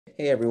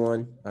Hey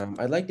everyone,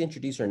 I'd like to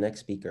introduce our next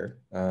speaker.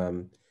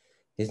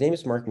 His name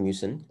is Mark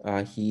Musen.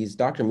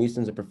 Dr.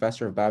 Musen is a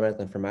professor of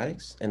biomedical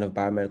informatics and of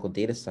biomedical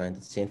data science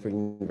at Stanford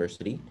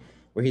University,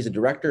 where he's a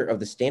director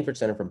of the Stanford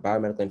Center for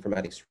Biomedical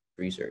Informatics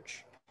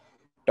Research.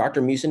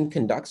 Dr. Musen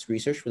conducts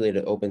research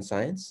related to open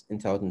science,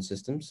 intelligent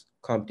systems,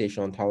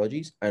 computational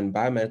ontologies, and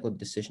biomedical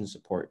decision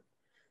support.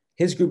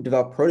 His group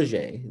developed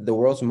Protege, the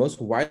world's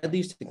most widely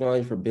used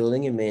technology for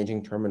building and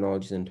managing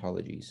terminologies and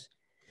ontologies.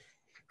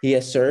 He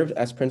has served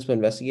as principal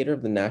investigator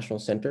of the National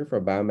Center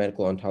for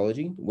Biomedical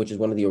Ontology, which is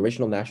one of the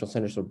original national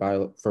centers for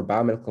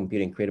biomedical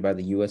computing created by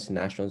the U.S.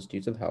 National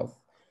Institutes of Health.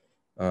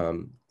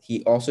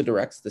 He also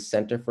directs the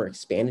Center for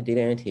Expanded Data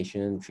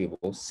Annotation and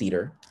Retrieval,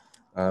 CEDAR,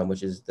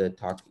 which is the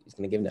talk he's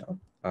going to give now,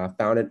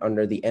 founded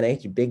under the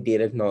NIH Big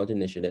Data Knowledge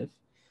Initiative.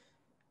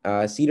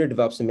 CEDAR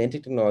develops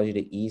semantic technology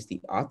to ease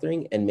the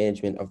authoring and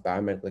management of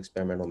biomedical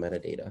experimental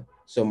metadata.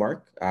 So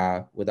Mark,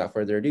 without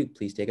further ado,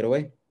 please take it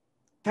away.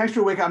 Thanks,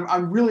 Rick.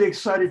 I'm really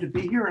excited to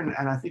be here, and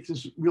I think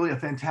this is really a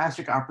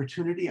fantastic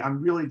opportunity.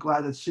 I'm really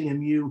glad that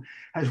CMU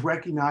has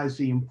recognized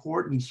the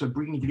importance of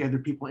bringing together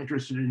people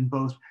interested in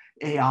both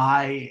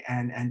AI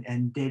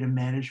and data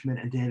management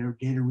and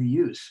data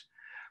reuse.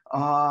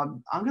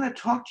 I'm going to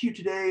talk to you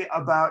today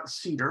about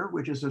CEDAR,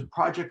 which is a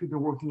project we've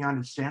been working on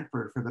at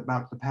Stanford for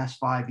about the past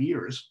 5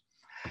 years.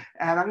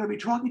 And I'm going to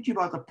be talking to you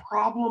about the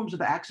problems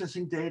of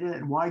accessing data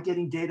and why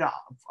getting data,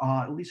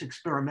 at least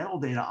experimental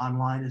data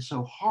online, is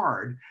so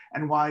hard,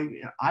 and why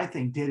I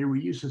think data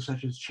reuse is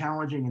such a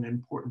challenging and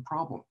important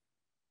problem.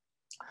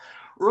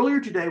 Earlier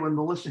today, when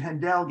Melissa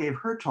Hendel gave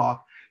her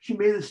talk, she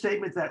made the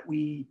statement that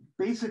we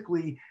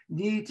basically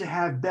need to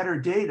have better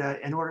data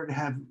in order to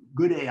have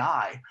good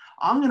AI.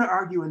 I'm going to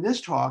argue in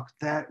this talk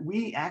that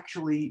we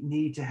actually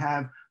need to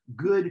have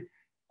good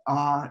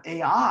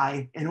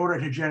AI in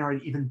order to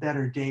generate even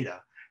better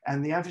data.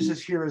 And the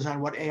emphasis here is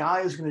on what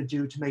AI is going to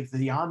do to make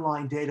the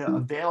online data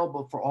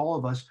available for all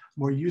of us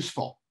more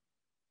useful.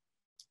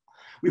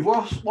 We've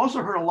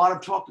also heard a lot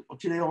of talk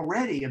today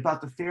already about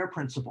the FAIR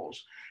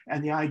principles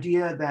and the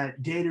idea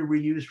that data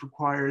reuse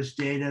requires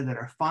data that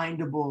are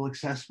findable,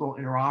 accessible,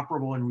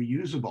 interoperable, and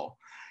reusable.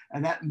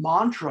 And that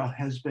mantra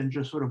has been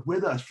just sort of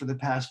with us for the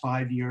past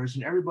 5 years,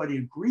 and everybody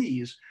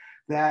agrees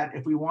that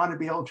if we want to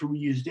be able to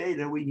reuse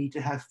data, we need to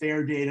have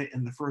fair data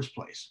in the first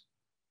place.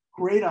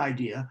 Great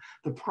idea.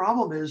 The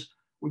problem is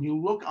when you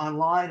look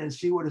online and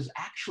see what is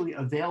actually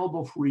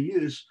available for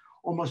reuse,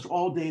 almost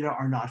all data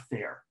are not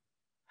fair.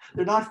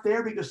 They're not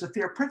fair because the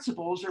FAIR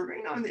principles are,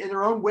 in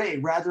their own way,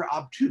 rather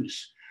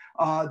obtuse.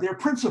 They're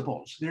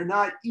principles. They're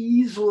not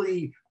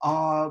easily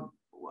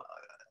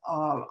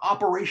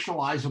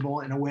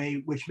operationalizable in a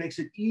way which makes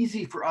it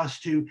easy for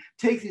us to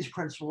take these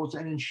principles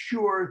and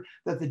ensure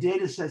that the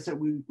data sets that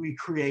we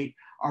create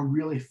are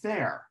really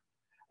fair.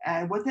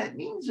 And what that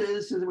means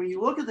is that when you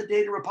look at the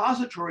data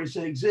repositories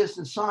that exist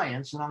in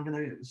science, and I'm going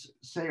to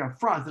say up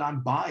front that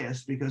I'm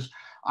biased because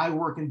I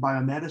work in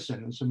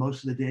biomedicine, and so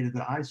most of the data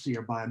that I see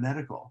are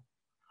biomedical.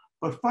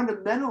 But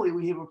fundamentally,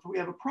 we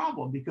have a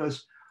problem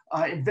because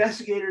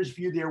investigators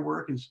view their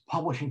work as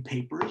publishing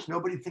papers.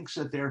 Nobody thinks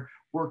that their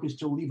work is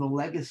to leave a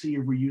legacy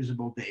of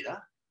reusable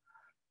data.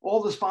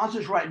 All the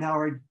sponsors right now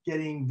are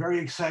getting very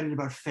excited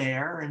about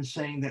FAIR and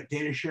saying that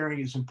data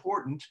sharing is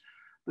important,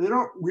 but they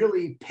don't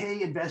really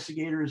pay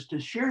investigators to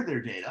share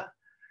their data.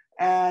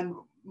 And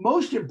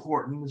most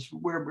important, is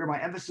where my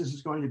emphasis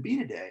is going to be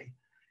today,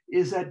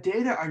 is that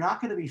data are not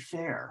going to be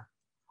fair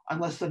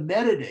unless the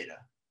metadata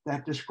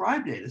that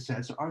describe data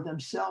sets are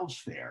themselves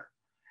fair.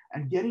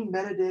 And getting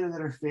metadata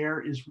that are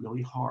fair is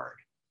really hard.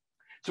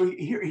 So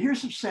here's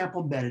some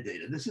sample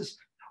metadata. This is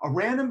a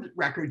random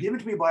record given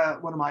to me by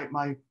one of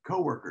my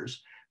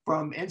coworkers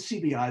from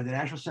NCBI, the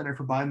National Center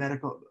for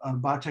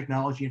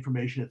Biotechnology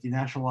Information at the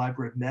National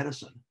Library of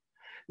Medicine.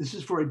 This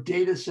is for a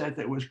data set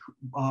that was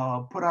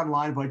put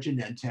online by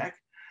Genentech.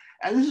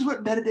 And this is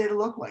what metadata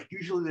look like.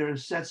 Usually there are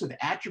sets of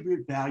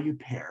attribute value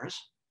pairs,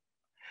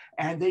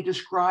 and they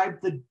describe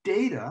the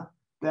data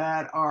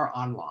that are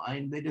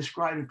online. They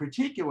describe in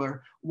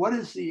particular, what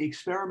is the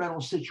experimental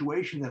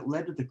situation that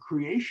led to the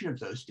creation of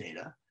those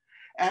data.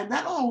 And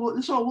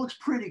this all looks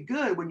pretty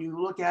good when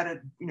you look at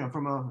it,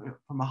 from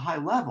a high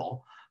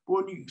level.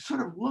 But when you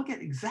sort of look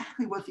at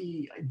exactly what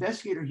the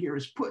investigator here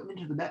is put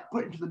into the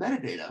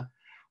metadata,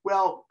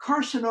 well,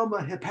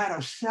 carcinoma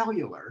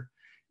hepatocellular,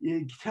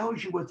 it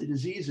tells you what the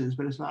disease is,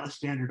 but it's not a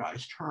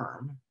standardized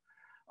term.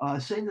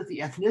 Saying that the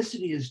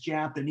ethnicity is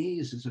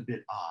Japanese is a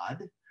bit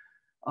odd.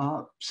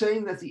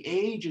 Saying that the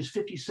age is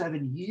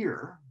 57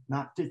 year,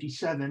 not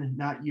 57,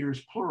 not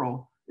years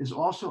plural, is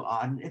also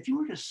odd. And if you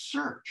were to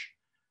search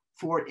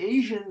for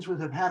Asians with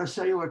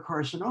hepatocellular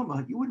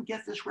carcinoma, you wouldn't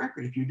get this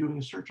record if you're doing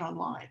a search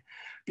online,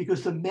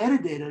 because the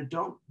metadata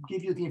don't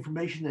give you the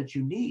information that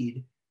you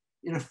need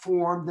in a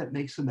form that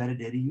makes the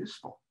metadata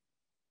useful.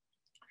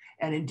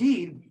 And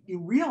indeed, you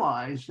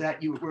realize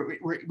that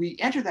we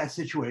enter that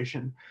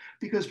situation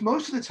because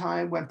most of the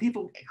time when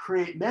people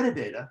create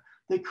metadata,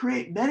 they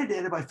create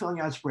metadata by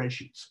filling out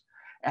spreadsheets.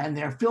 And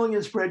they're filling in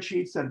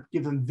spreadsheets that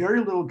give them very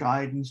little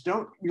guidance,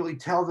 don't really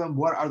tell them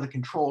what are the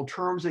control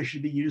terms they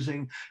should be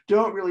using,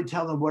 don't really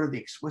tell them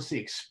what's the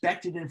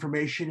expected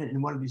information in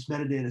one of these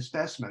metadata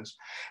specimens.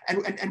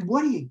 And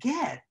what do you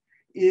get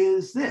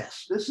is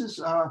this. This is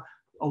a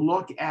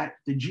look at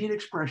the Gene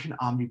Expression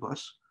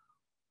Omnibus,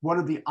 one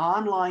of the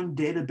online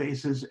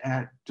databases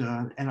at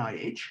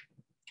NIH,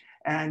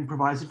 and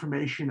provides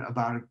information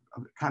about a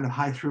kind of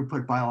high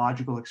throughput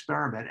biological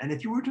experiment. And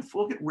if you were to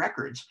look at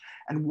records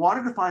and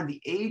wanted to find the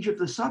age of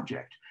the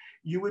subject,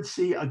 you would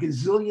see a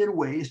gazillion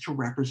ways to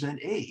represent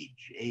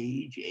age,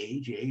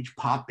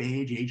 pop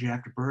age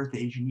after birth,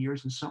 age in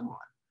years, and so on.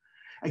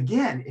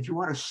 Again, if you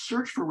want to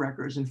search for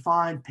records and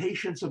find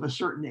patients of a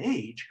certain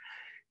age,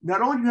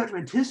 not only do you have to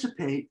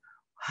anticipate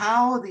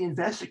how the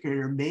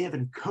investigator may have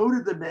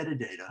encoded the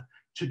metadata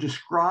to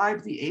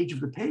describe the age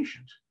of the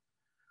patient,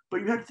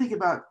 but you have to think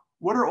about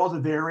what are all the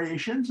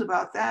variations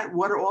about that?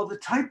 What are all the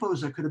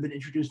typos that could have been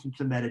introduced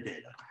into the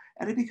metadata?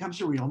 And it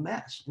becomes a real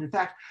mess. And in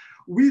fact,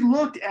 we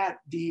looked at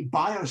the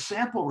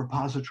biosample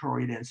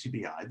repository at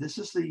NCBI. This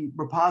is the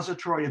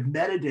repository of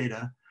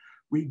metadata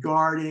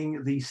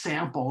regarding the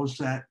samples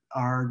that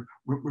are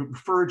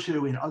referred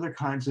to in other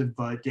kinds of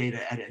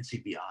data at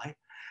NCBI,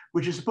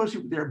 which is supposed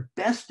to be their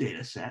best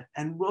data set.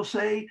 And we'll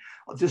say,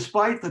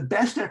 despite the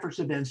best efforts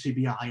of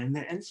NCBI, and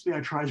the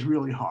NCBI tries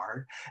really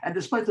hard, and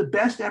despite the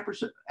best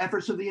efforts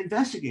of the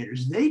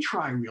investigators, they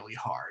try really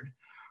hard.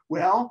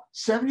 Well,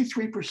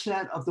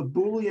 73% of the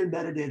Boolean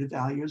metadata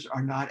values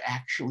are not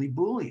actually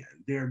Boolean.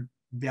 They're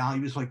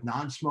values like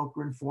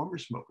non-smoker and former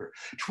smoker.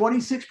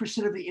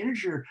 26% of the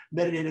integer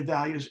metadata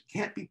values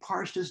can't be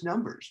parsed as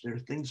numbers. There are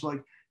things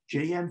like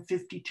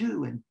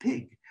JM52 and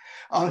PIG.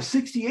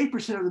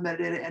 68% of the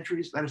metadata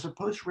entries that are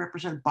supposed to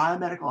represent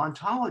biomedical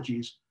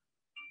ontologies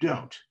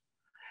don't.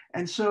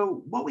 And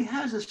so what we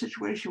have is a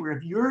situation where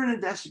if you're an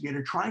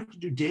investigator trying to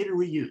do data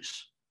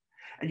reuse,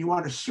 and you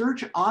want to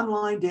search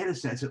online data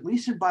sets, at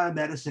least in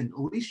biomedicine, at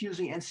least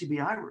using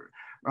NCBI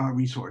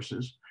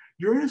resources,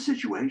 you're in a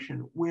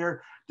situation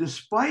where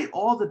despite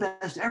all the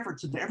best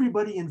efforts of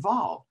everybody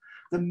involved,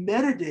 the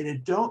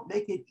metadata don't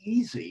make it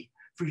easy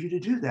for you to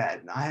do that.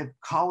 And I have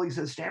colleagues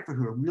at Stanford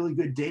who are really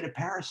good data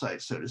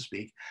parasites, so to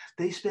speak.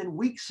 They spend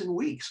weeks and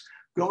weeks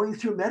going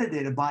through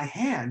metadata by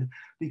hand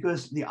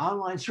because the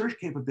online search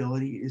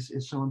capability is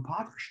so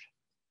impoverished.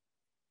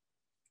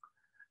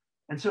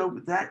 And so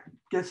that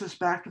gets us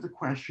back to the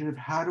question of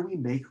how do we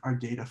make our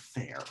data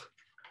fair?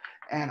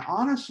 And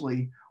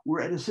honestly,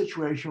 we're in a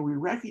situation where we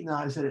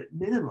recognize that at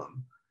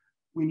minimum,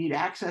 we need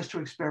access to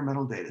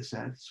experimental data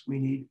sets. We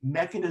need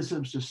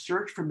mechanisms to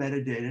search for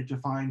metadata to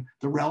find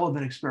the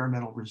relevant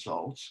experimental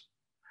results.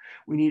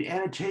 We need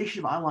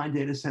annotation of online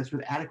data sets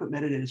with adequate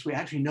metadata so we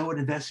actually know what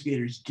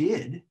investigators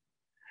did.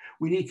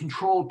 We need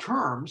controlled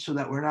terms so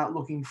that we're not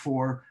looking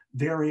for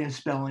variant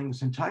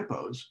spellings and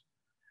typos.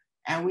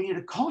 And we need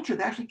a culture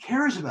that actually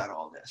cares about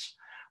all this,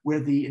 where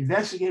the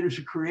investigators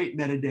who create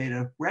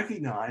metadata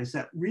recognize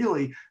that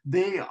really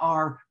they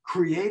are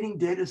creating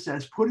data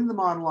sets, putting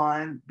them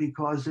online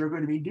because there are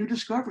going to be new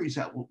discoveries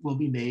that will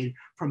be made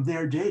from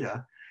their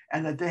data,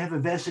 and that they have a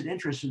vested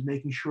interest in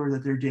making sure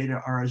that their data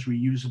are as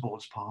reusable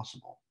as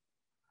possible.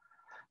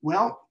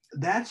 Well,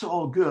 that's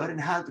all good. And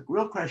the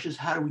real question is,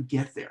 how do we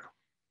get there?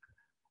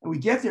 And we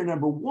get there,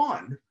 number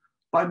one,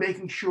 by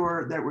making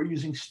sure that we're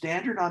using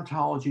standard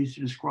ontologies to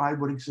describe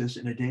what exists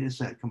in a data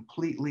set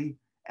completely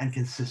and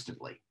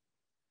consistently.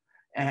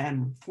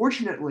 And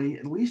fortunately,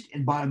 at least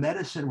in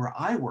biomedicine where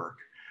I work,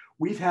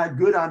 we've had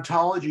good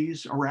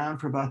ontologies around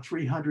for about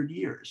 300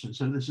 years. And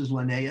so this is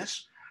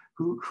Linnaeus,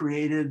 who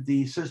created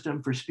the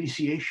system for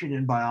speciation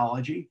in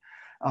biology,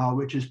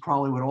 which is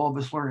probably what all of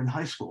us learn in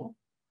high school.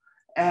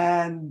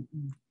 And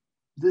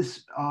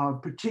this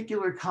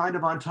particular kind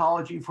of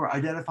ontology for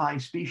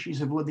identifying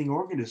species of living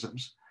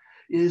organisms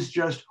is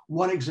just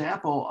one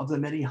example of the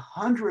many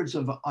hundreds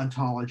of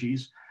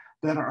ontologies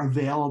that are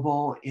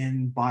available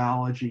in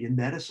biology and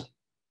medicine.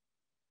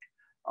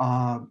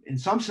 In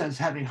some sense,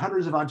 having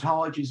hundreds of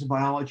ontologies in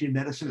biology and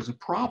medicine is a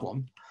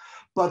problem.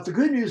 But the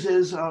good news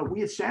is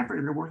we at Stanford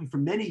have been working for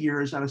many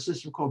years on a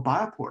system called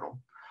BioPortal.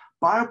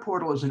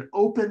 BioPortal is an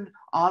open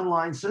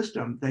online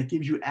system that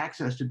gives you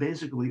access to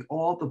basically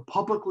all the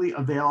publicly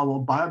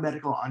available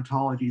biomedical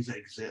ontologies that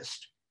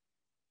exist.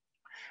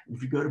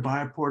 If you go to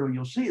BioPortal,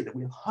 you'll see that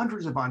we have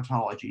hundreds of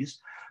ontologies.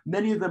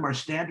 Many of them are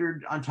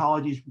standard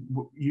ontologies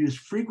used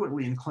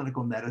frequently in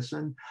clinical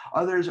medicine.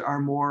 Others are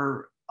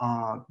more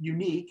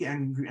unique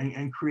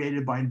and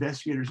created by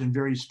investigators in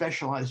very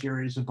specialized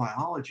areas of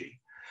biology.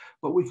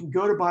 But we can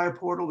go to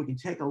BioPortal, we can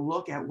take a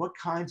look at what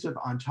kinds of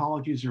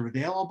ontologies are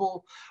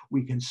available.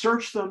 We can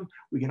search them.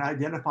 We can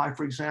identify,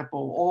 for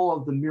example, all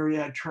of the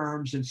myriad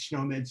terms in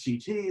SNOMED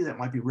CT that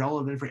might be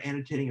relevant for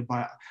annotating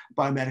a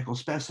biomedical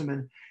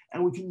specimen.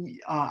 And we can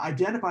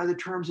identify the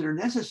terms that are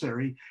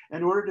necessary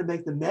in order to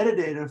make the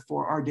metadata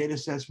for our data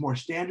sets more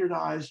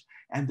standardized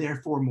and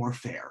therefore more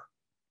fair.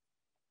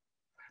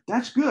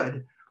 That's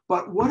good.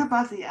 But what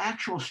about the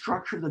actual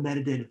structure of the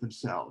metadata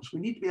themselves?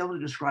 We need to be able to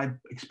describe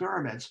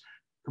experiments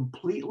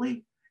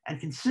completely and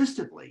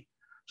consistently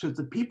so that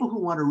the people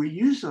who want to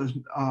reuse those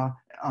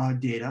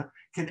data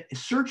can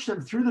search them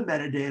through the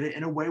metadata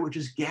in a way which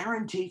is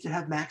guaranteed to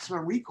have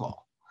maximum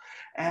recall.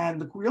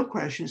 And the real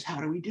question is, how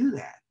do we do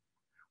that?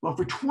 Well,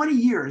 for 20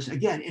 years,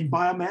 again, in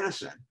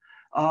biomedicine,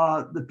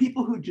 the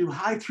people who do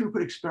high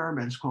throughput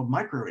experiments called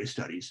microarray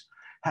studies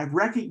have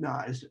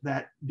recognized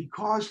that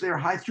because their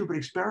high throughput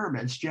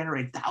experiments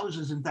generate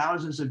thousands and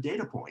thousands of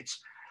data points,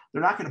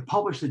 they're not going to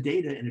publish the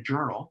data in a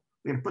journal.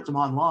 They're going to put them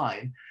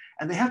online,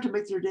 and they have to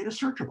make their data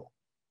searchable.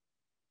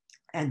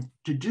 And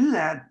to do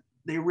that,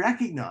 they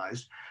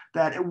recognized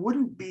that it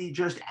wouldn't be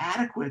just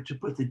adequate to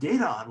put the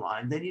data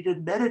online. They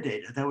needed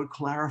metadata that would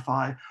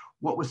clarify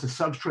what was the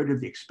substrate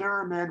of the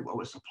experiment, what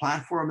was the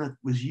platform that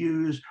was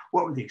used,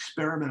 what were the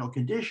experimental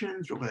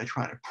conditions, what were they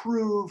trying to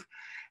prove.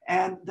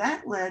 And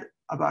that led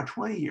about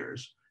 20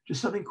 years to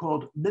something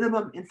called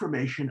Minimum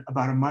Information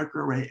About a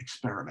Microarray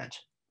Experiment,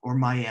 or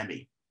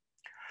MIAMI.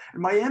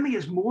 And MIAMI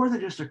is more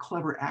than just a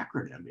clever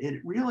acronym. It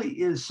really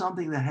is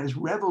something that has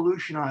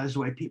revolutionized the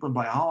way people in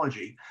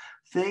biology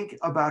think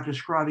about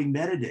describing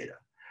metadata.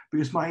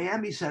 Because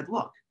MIAMI said,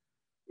 look,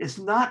 it's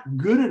not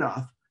good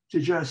enough to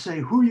just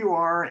say who you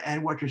are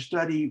and what your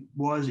study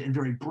was in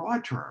very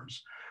broad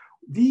terms.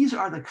 These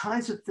are the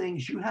kinds of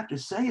things you have to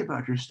say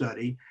about your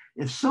study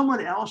if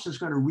someone else is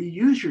going to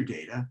reuse your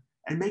data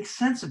and make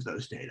sense of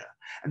those data.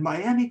 And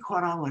MIAMI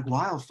caught on like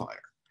wildfire.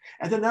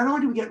 And then not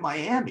only do we get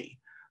MIAMI,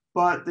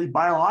 but the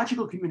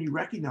biological community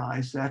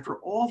recognized that for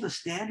all the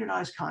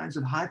standardized kinds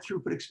of high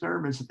throughput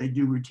experiments that they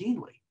do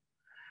routinely,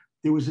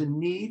 there was a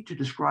need to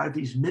describe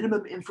these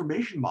minimum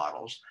information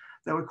models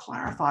that would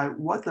clarify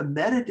what the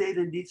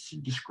metadata needs to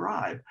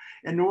describe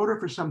in order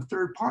for some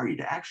third party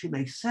to actually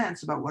make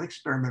sense about what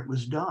experiment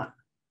was done.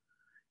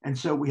 And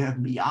so we have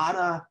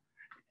MIATA,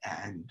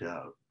 and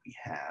we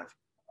have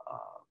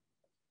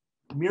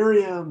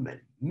Miriam and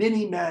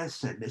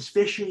Minimes and Ms.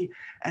 Fishy,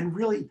 and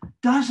really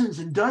dozens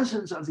and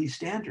dozens of these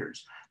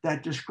standards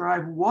that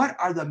describe what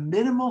are the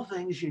minimal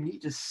things you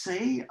need to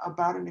say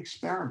about an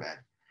experiment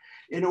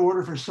in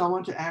order for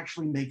someone to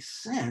actually make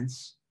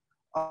sense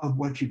of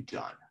what you've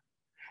done.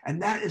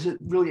 And that is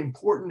really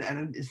important,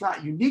 and it's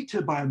not unique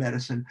to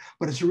biomedicine,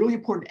 but it's a really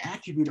important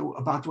attribute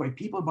about the way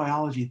people in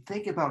biology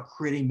think about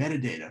creating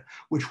metadata,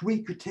 which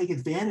we could take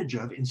advantage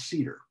of in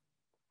CEDAR.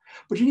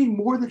 But you need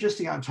more than just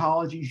the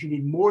ontologies. You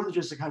need more than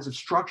just the kinds of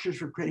structures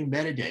for creating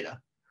metadata.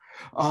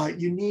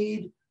 You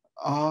need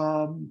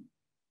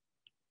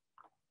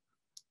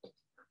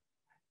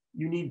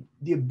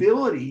the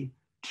ability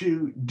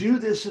to do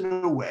this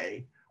in a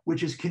way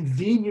which is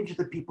convenient to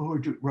the people who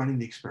are running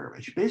the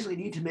experiments. You basically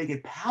need to make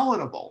it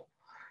palatable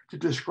to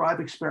describe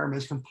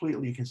experiments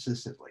completely and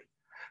consistently.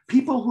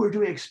 People who are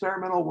doing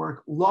experimental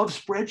work love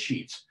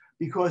spreadsheets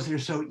because they're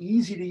so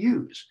easy to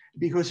use,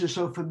 because they're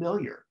so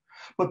familiar.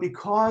 But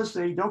because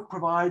they don't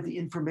provide the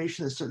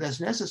information that's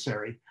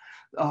necessary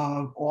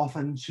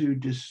often to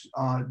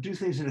do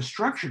things in a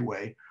structured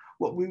way,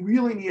 what we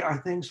really need are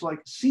things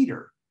like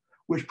CEDAR,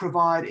 which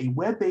provide a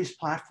web-based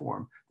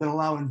platform that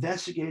allow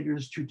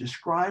investigators to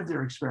describe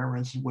their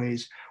experiments in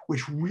ways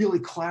which really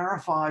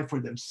clarify for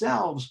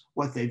themselves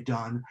what they've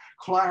done,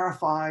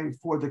 clarify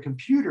for the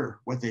computer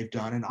what they've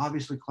done, and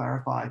obviously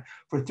clarify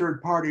for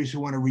third parties who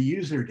want to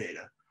reuse their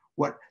data,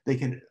 what they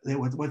can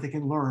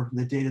learn from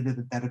the data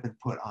that have been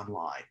put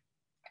online.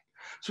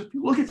 So if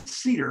you look at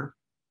CEDAR,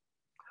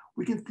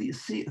 we can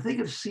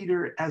think of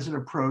CEDAR as an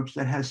approach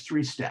that has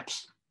 3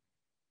 steps.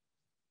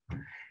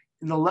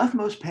 In the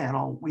leftmost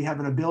panel, we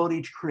have an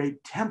ability to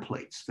create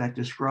templates that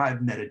describe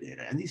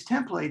metadata. And these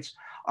templates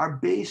are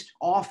based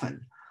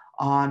often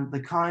on the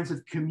kinds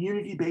of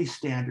community-based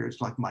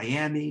standards like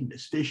MIAMI,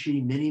 Ms.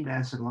 Fishy,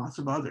 Minimes, and lots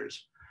of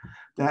others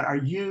that are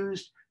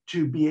used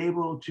to be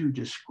able to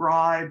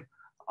describe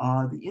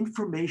the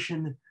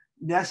information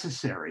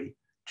necessary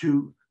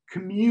to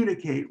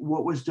communicate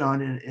what was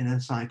done in a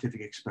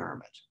scientific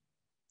experiment.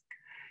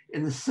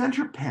 In the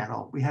center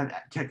panel, we have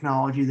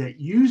technology that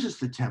uses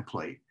the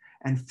template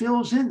and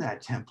fills in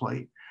that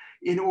template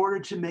in order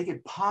to make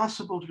it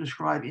possible to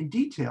describe in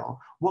detail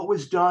what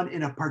was done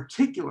in a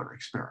particular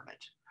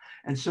experiment.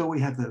 And so we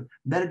have the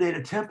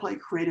metadata template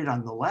created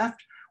on the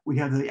left. We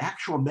have the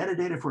actual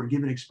metadata for a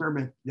given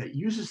experiment that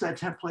uses that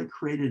template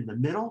created in the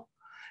middle.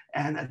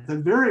 And at the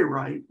very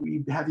right,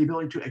 we have the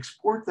ability to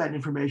export that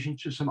information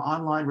to some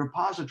online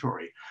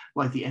repository,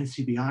 like the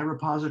NCBI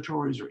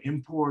repositories or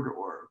Import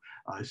or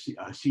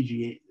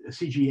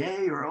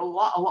CGA or a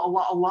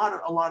lot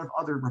of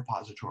other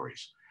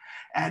repositories.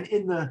 And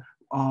in the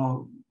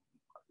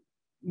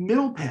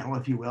middle panel,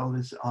 if you will,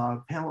 this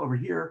panel over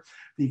here,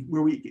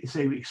 where we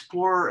say we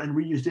explore and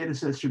reuse data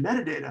sets through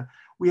metadata,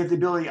 we have the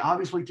ability,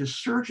 obviously, to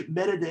search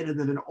metadata that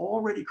have been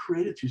already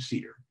created through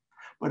CEDAR.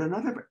 But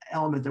another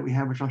element that we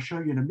have, which I'll show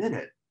you in a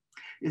minute,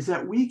 is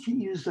that we can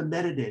use the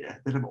metadata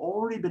that have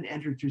already been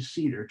entered through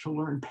CEDAR to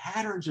learn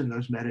patterns in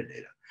those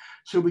metadata.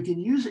 So we can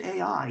use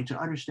AI to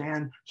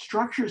understand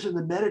structures in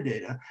the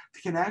metadata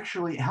that can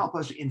actually help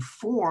us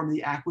inform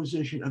the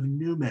acquisition of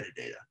new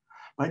metadata.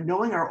 By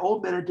knowing our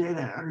old metadata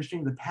and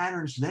understanding the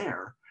patterns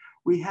there,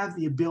 we have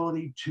the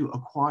ability to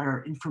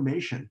acquire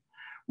information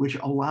which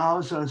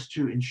allows us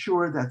to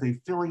ensure that the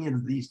filling in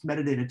of these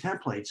metadata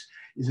templates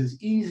is as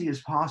easy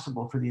as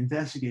possible for the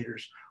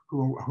investigators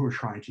who are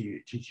trying to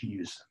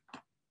use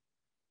them.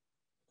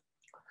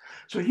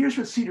 So here's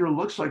what CDR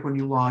looks like when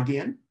you log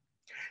in.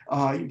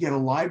 You get a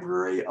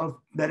library of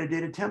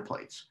metadata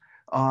templates.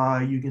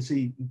 You can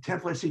see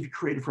templates that you've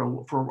created for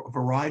a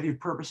variety of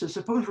purposes.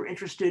 Suppose we're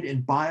interested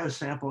in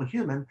biosample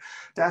human.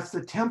 That's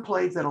the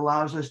template that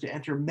allows us to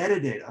enter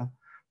metadata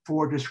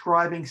for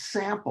describing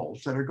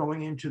samples that are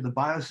going into the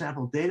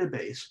biosample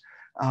database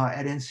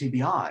at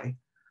NCBI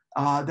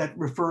that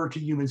refer to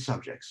human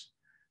subjects.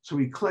 So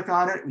we click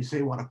on it, we say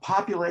we want to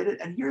populate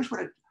it, and here's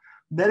what a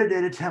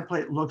metadata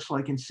template looks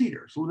like in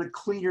CDR. It's a little bit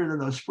cleaner than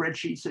those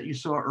spreadsheets that you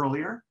saw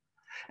earlier.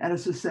 And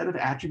it's a set of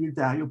attribute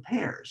value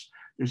pairs.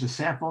 There's a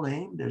sample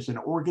name, there's an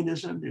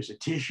organism, there's a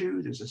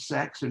tissue, there's a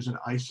sex, there's an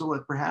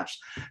isolate perhaps,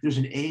 there's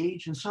an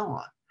age, and so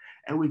on.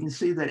 And we can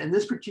see that in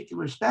this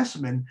particular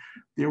specimen,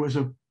 there was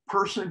a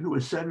person who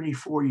was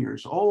 74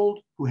 years old,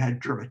 who had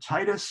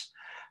dermatitis,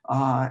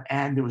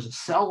 and there was a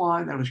cell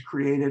line that was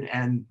created,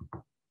 and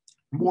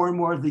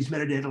more of these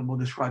metadata will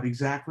describe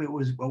exactly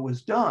what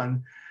was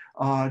done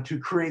to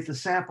create the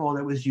sample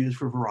that was used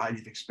for a variety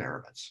of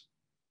experiments.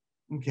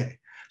 Okay,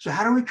 so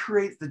how do we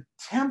create the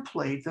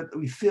template that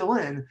we fill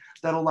in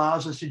that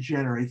allows us to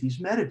generate these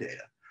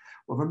metadata?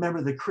 Well,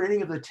 remember, the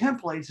creating of the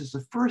templates is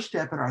the first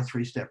step in our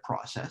three-step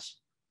process.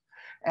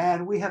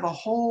 And we have a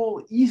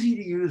whole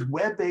easy-to-use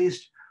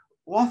web-based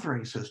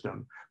authoring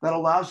system that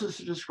allows us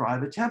to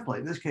describe a template.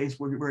 In this case,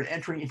 we're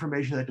entering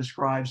information that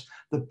describes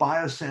the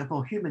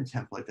biosample human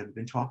template that we've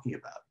been talking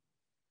about.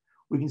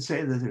 We can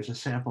say that there's a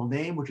sample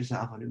name, which is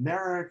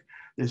alphanumeric.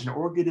 There's an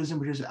organism,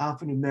 which is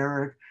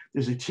alphanumeric.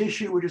 There's a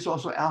tissue, which is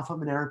also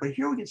alphanumeric. But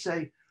here we can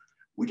say,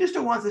 we just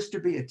don't want this to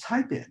be a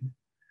type-in.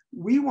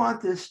 We want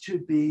this to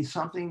be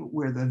something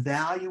where the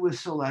value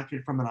is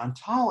selected from an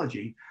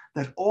ontology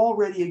that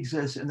already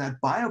exists in that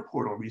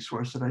bioportal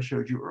resource that I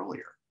showed you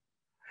earlier.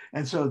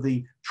 And so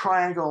the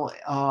triangle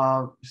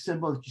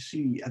symbol that you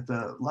see at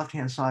the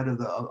left-hand side of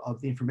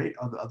the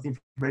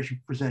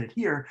information presented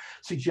here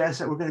suggests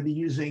that we're going to be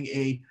using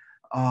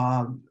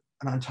an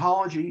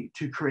ontology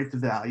to create the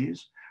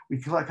values.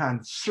 We click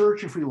on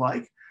search if we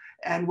like.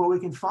 And what we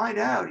can find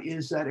out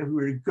is that if we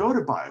were to go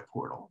to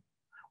bioportal,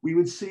 we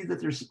would see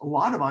that there's a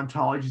lot of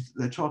ontologies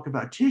that talk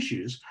about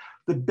tissues.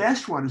 The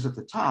best one is at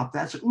the top,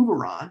 that's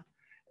Uberon.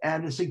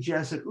 And it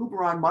suggests that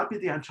Uberon might be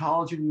the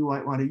ontology we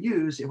might want to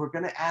use if we're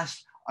going to ask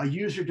a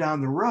user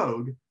down the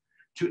road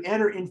to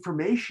enter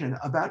information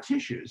about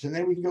tissues. And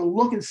then we can go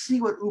look and see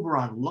what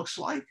Uberon looks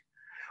like.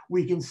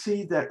 We can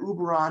see that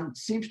Uberon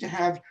seems to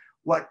have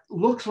what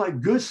looks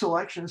like good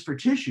selections for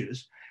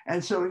tissues.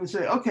 And so we can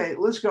say, okay,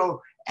 let's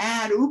go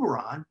add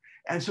Uberon.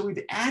 And so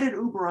we've added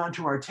Uberon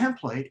to our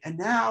template. And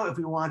now if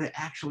we want to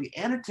actually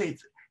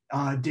annotate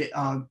the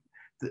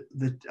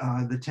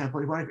template,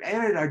 we want to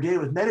annotate our data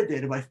with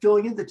metadata by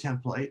filling in the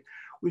template,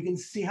 we can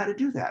see how to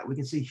do that. We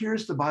can see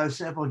here's the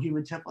biosample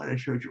human template I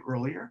showed you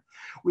earlier.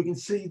 We can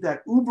see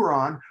that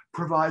Uberon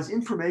provides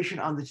information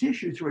on the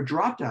tissue through a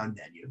drop-down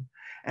menu.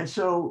 And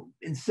so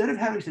instead of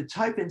having to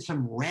type in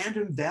some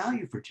random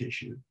value for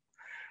tissue,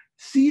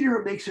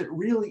 CDR makes it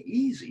really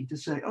easy to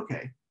say,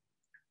 okay,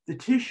 the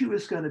tissue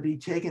is going to be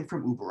taken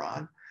from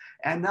Uberon.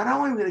 And not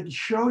only are we going to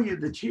show you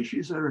the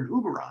tissues that are in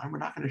Uberon, we're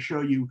not going to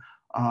show you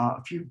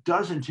a few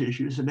dozen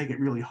tissues and make it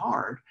really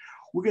hard.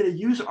 We're going to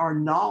use our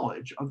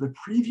knowledge of the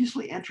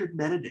previously entered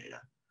metadata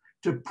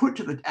to put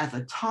at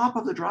the top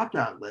of the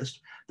drop-down list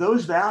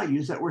those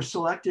values that were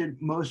selected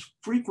most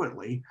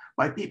frequently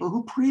by people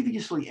who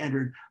previously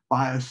entered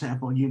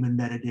biosample human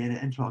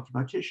metadata and talked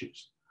about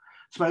tissues.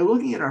 So by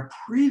looking at our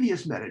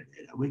previous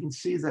metadata, we can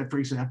see that, for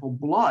example,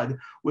 blood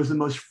was the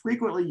most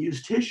frequently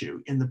used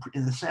tissue in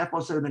the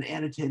samples that have been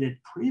annotated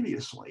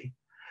previously.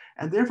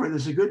 And therefore,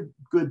 there's a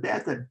good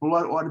bet that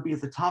blood ought to be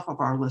at the top of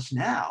our list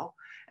now.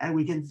 And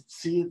we can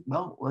see,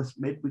 well,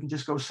 maybe we can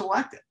just go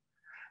select it.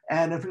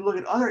 And if we look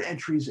at other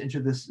entries into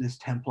this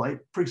template,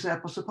 for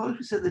example, suppose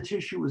we said the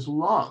tissue was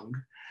lung,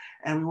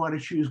 and we want to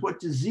choose what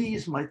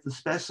disease might the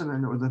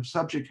specimen or the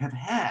subject have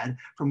had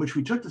from which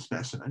we took the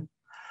specimen.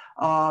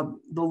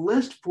 The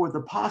list for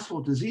the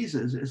possible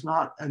diseases is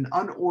not an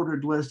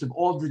unordered list of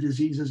all the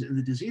diseases in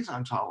the disease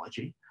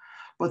ontology,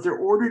 but they're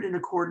ordered in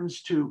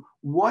accordance to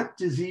what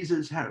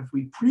diseases have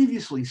we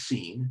previously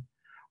seen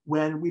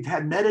when we've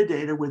had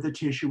metadata where the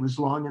tissue was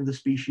lung and the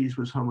species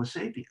was Homo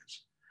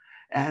sapiens.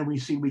 And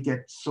we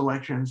get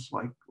selections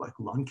like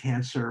lung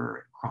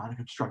cancer, chronic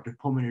obstructive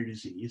pulmonary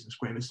disease, and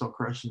squamous cell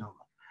carcinoma,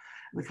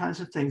 the kinds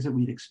of things that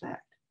we'd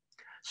expect.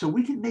 So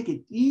we can make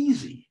it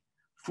easy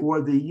for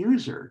the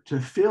user to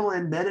fill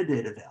in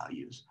metadata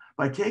values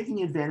by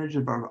taking advantage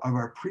of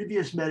our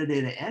previous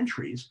metadata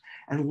entries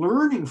and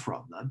learning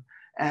from them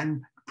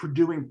and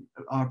doing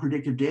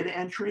predictive data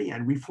entry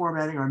and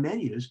reformatting our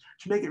menus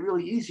to make it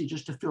really easy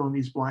just to fill in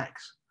these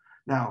blanks.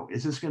 Now,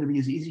 is this going to be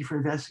as easy for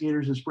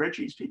investigators as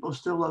spreadsheets? People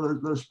still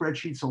love those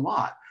spreadsheets a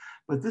lot,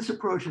 but this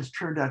approach has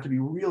turned out to be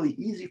really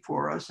easy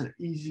for us and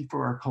easy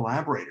for our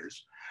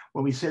collaborators.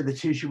 When we said the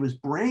tissue was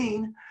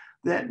brain,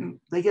 then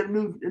they get a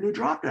new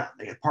drop-down.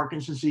 They get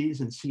Parkinson's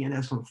disease and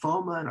CNS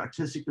lymphoma and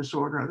autistic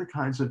disorder, other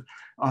kinds of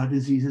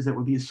diseases that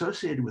would be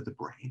associated with the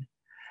brain.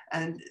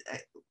 And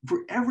for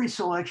every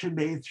selection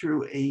made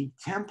through a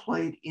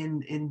template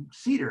in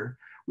CEDAR,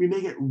 we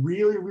make it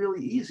really,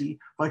 really easy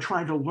by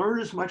trying to learn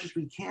as much as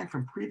we can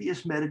from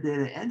previous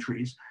metadata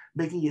entries,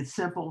 making it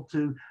simple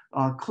to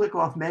click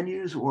off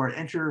menus or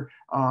enter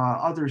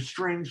other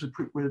strings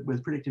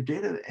with predictive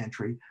data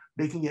entry,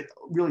 making it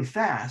really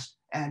fast,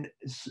 and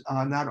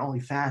not only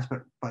fast,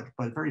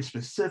 but very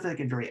specific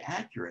and very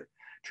accurate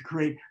to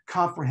create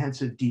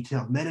comprehensive,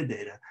 detailed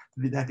metadata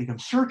that become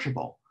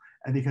searchable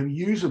and become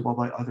usable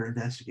by other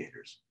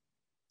investigators.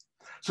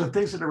 So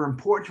things that are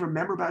important to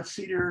remember about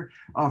CEDAR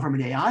from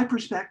an AI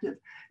perspective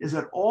is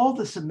that all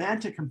the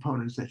semantic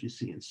components that you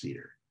see in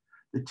CEDAR,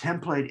 the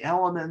template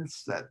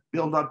elements that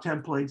build up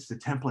templates, the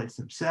templates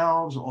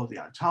themselves, all the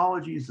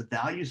ontologies, the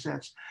value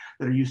sets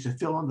that are used to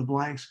fill in the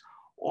blanks,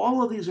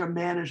 all of these are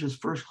managed as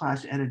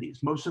first-class entities.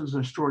 Most of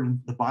them are stored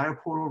in the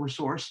bioportal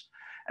resource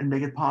and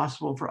make it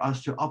possible for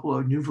us to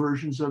upload new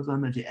versions of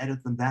them and to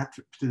edit them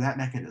through that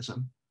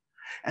mechanism.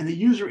 And the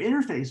user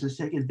interfaces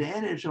take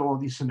advantage of all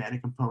these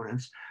semantic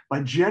components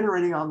by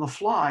generating on the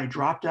fly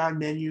drop-down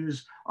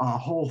menus,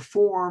 whole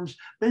forms.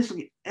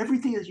 Basically,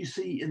 everything that you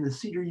see in the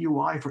CEDAR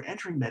UI for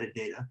entering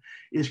metadata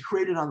is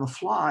created on the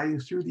fly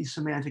through these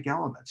semantic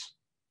elements.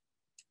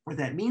 What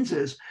that means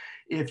is,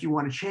 if you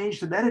want to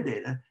change the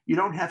metadata, you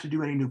don't have to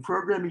do any new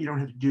programming, you don't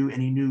have to do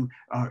any new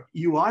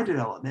UI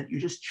development, you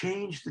just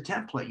change the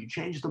template, you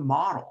change the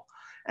model.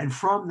 And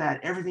from that,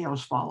 everything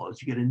else follows.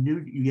 You get a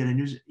new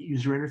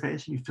user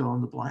interface and you fill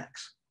in the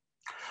blanks.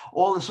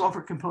 All the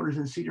software components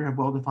in CEDAR have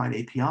well-defined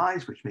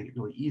APIs, which make it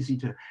really easy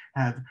to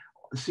have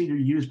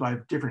CEDAR used by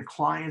different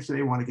clients that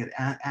they want to get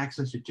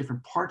access to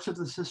different parts of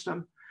the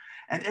system.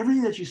 And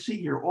everything that you see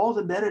here, all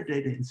the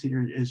metadata in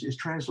CEDAR is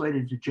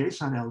translated to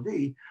JSON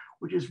LD,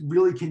 which is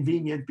really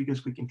convenient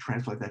because we can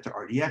translate that to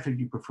RDF if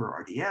you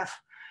prefer RDF,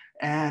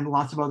 and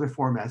lots of other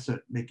formats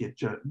that make it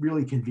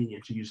really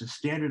convenient to use a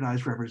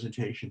standardized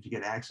representation to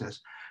get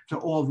access to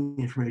all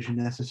the information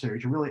necessary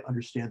to really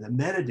understand the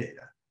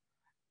metadata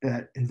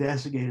that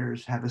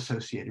investigators have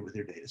associated with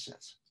their data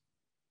sets.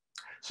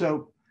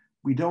 So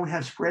we don't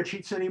have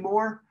spreadsheets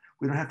anymore.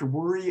 We don't have to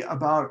worry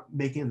about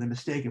making the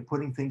mistake of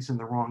putting things in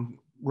the wrong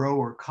row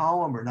or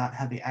column or not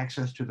having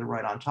access to the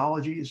right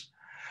ontologies.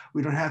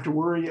 We don't have to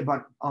worry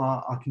about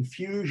a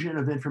confusion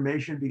of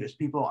information because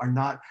people are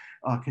not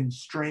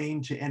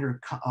constrained to enter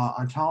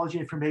ontology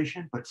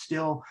information, but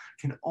still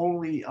can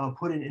only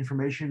put in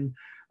information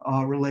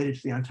related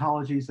to the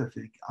ontologies that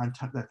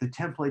the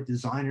template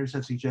designers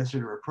have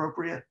suggested are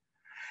appropriate.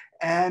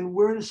 And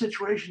we're in a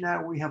situation now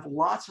where we have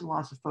lots and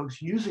lots of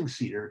folks using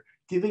CEDAR,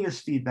 giving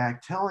us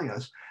feedback, telling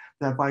us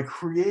that by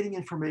creating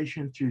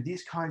information through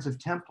these kinds of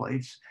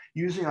templates,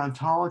 using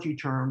ontology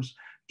terms,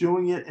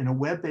 doing it in a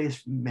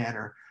web-based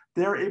manner,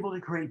 they're able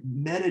to create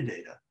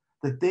metadata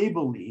that they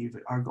believe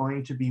are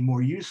going to be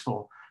more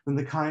useful than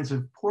the kinds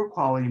of poor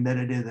quality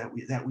metadata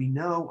that we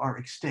know are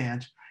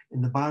extant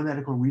in the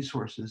biomedical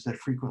resources that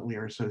frequently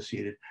are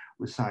associated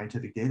with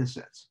scientific data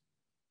sets.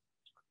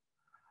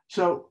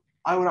 So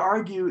I would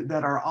argue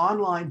that our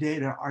online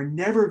data are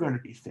never going to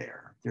be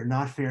fair. They're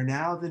not fair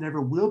now, they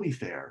never will be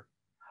fair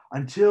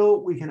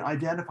until we can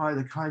identify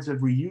the kinds of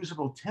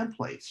reusable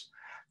templates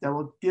that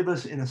will give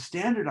us in a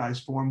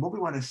standardized form what we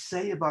want to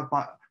say about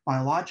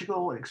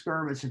biological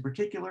experiments in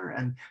particular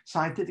and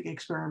scientific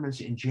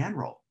experiments in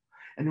general,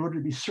 in order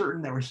to be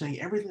certain that we're saying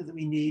everything that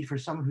we need for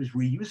someone who's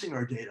reusing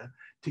our data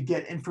to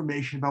get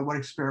information about what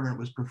experiment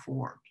was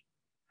performed.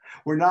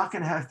 We're not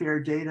going to have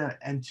fair data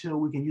until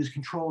we can use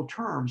controlled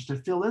terms to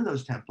fill in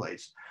those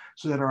templates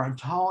so that our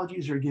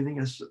ontologies are giving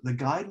us the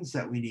guidance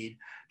that we need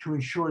to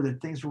ensure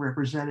that things are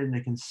represented in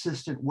a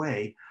consistent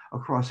way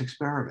across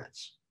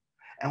experiments.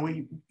 And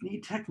we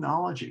need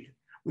technology.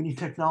 We need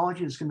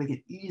technology that's going to make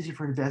it easy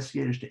for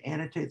investigators to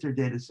annotate their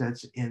data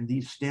sets in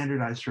these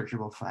standardized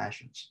searchable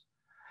fashions.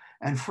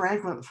 And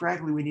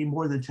frankly, we need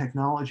more than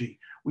technology.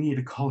 We need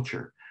a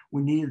culture.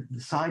 We need the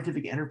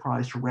scientific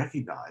enterprise to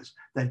recognize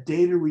that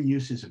data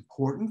reuse is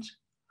important,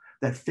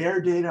 that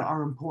fair data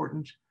are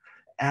important,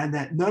 and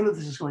that none of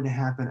this is going to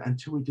happen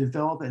until we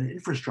develop an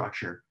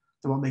infrastructure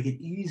that will make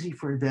it easy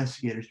for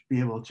investigators to be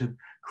able to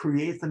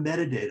create the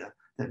metadata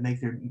that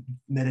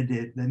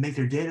make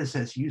their data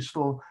sets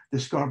useful,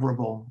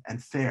 discoverable,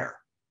 and fair.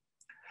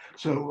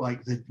 So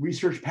like the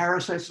research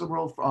parasites of the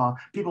world,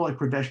 people like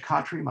Pravesh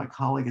Khatri, my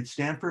colleague at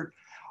Stanford,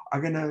 are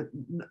going to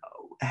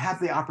have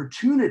the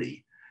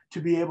opportunity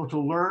to be able to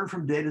learn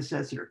from data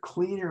sets that are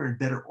cleaner and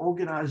better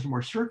organized and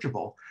more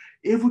searchable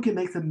if we can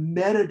make the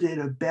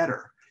metadata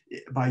better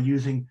by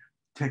using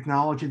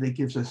technology that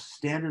gives us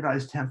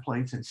standardized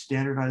templates and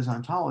standardized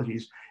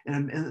ontologies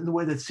in the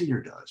way that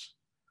CEDAR does.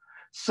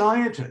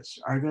 Scientists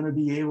are going to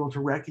be able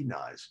to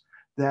recognize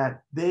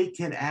that they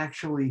can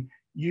actually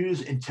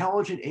use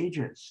intelligent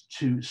agents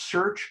to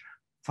search,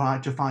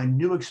 to find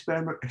new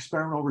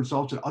experimental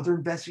results that other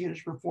investigators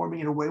are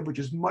performing in a way which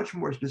is much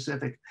more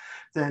specific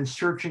than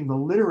searching the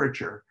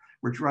literature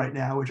which right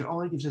now, which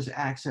only gives us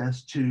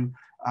access to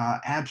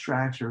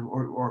abstracts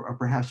or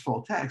perhaps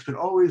full text, but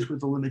always with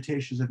the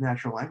limitations of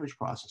natural language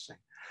processing,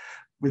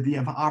 with the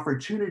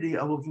opportunity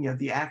of looking at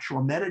the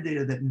actual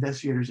metadata that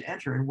investigators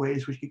enter in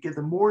ways which could give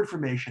them more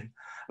information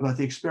about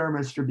the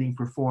experiments that are being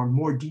performed,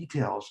 more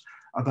details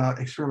about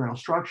experimental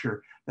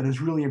structure that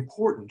is really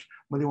important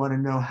when they want to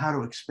know how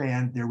to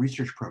expand their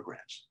research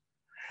programs.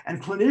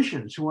 And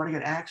clinicians who want to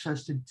get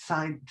access to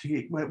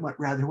who want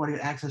to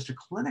get access to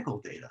clinical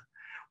data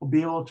will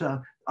be able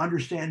to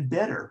understand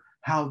better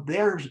how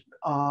their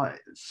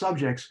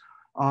subjects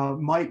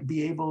might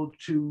be able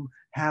to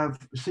have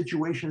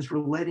situations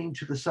relating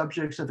to the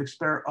subjects of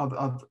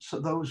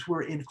those who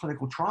are in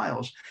clinical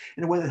trials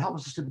in a way that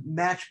helps us to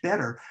match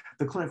better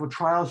the clinical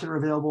trials that are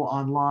available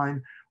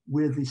online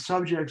with the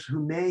subjects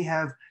who may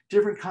have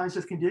different kinds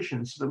of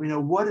conditions, so that we know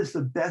what is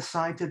the best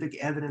scientific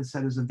evidence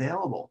that is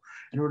available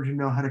in order to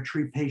know how to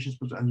treat patients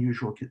with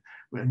unusual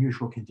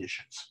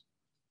conditions.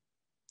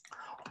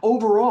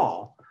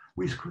 Overall,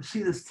 we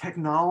see this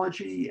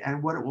technology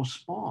and what it will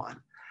spawn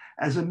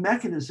as a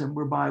mechanism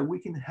whereby we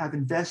can have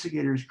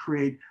investigators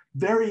create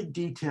very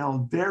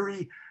detailed,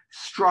 very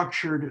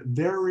structured,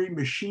 very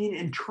machine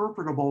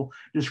interpretable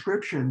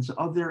descriptions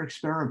of their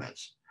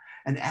experiments,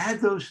 and add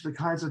those to the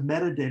kinds of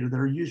metadata that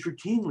are used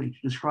routinely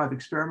to describe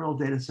experimental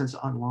data sets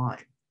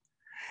online.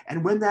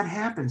 And when that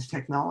happens,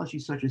 technology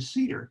such as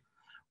CEDAR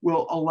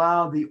will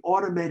allow the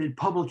automated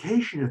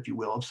publication, if you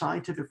will, of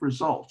scientific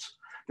results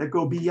that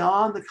go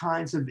beyond the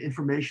kinds of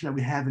information that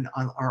we have in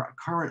our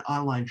current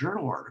online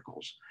journal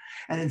articles,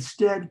 and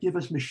instead give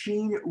us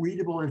machine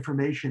readable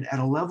information at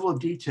a level of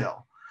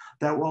detail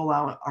that will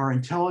allow our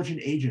intelligent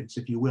agents,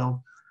 if you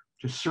will,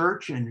 to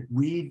search and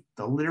read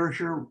the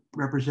literature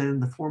represented in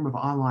the form of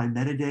online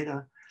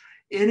metadata,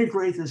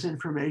 integrate this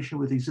information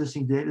with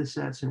existing data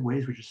sets in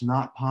ways which is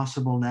not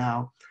possible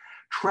now,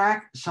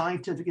 track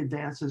scientific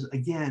advances,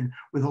 again,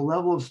 with a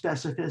level of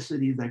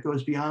specificity that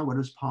goes beyond what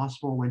is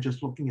possible when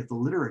just looking at the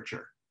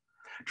literature,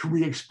 to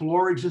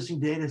re-explore existing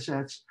data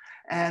sets.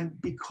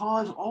 And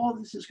because all of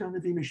this is going to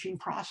be machine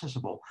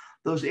processable,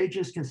 those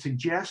agents can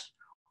suggest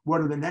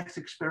what are the next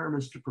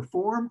experiments to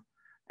perform.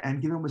 And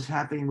given what's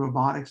happening in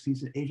robotics,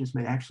 these agents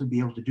may actually be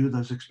able to do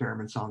those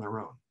experiments on their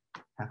own.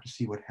 Have to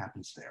see what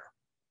happens there.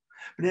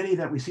 But in any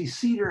event, we see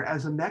CEDAR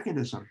as a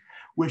mechanism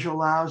which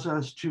allows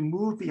us to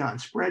move beyond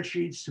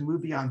spreadsheets, to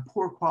move beyond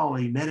poor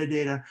quality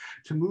metadata,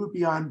 to move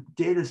beyond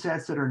data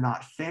sets that are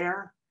not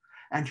fair,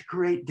 and to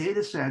create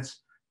data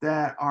sets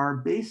that are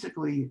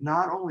basically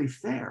not only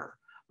fair,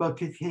 but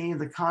contain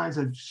the kinds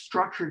of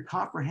structured,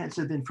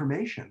 comprehensive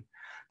information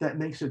that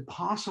makes it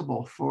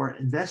possible for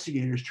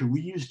investigators to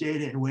reuse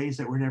data in ways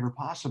that were never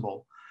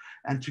possible,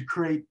 and to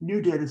create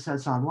new data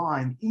sets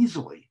online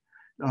easily,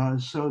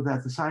 so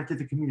that the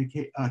scientific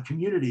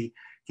community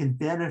can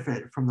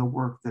benefit from the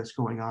work that's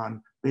going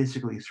on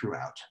basically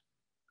throughout.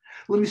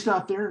 Let me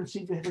stop there and see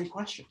if you have any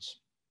questions.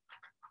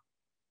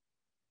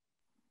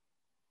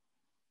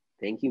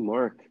 Thank you,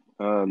 Mark.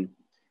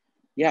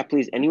 Yeah,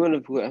 please,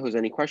 anyone who has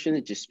any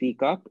questions, just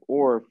speak up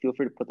or feel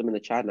free to put them in the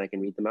chat and I can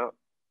read them out.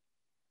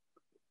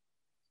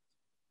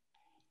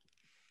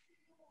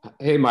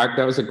 Hey, Mark,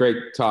 that was a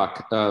great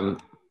talk.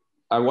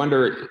 I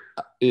wonder,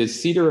 is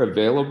CEDAR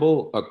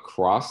available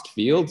across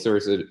fields, or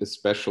is it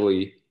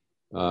especially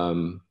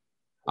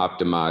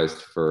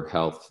optimized for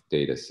health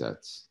data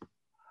sets?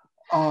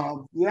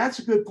 That's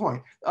a good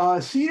point.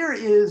 CEDAR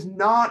is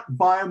not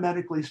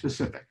biomedically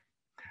specific.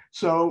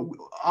 So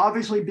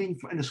obviously, being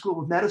in the School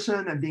of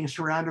Medicine and being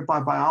surrounded by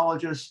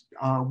biologists,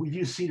 we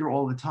use CEDAR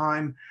all the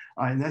time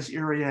in this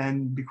area.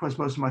 And because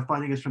most of my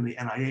funding is from the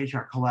NIH,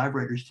 our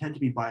collaborators tend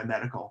to be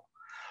biomedical.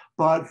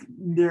 But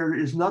there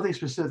is nothing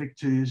specific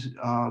to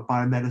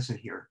biomedicine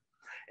here.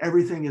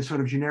 Everything is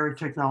sort of generic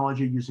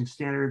technology using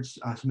standard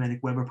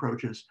semantic web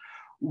approaches.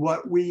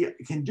 What we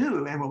can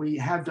do, and what we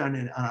have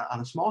done on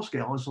a small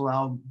scale, is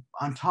allow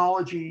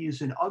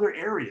ontologies in other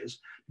areas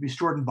to be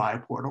stored in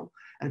BioPortal.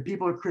 And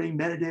people are creating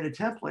metadata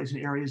templates in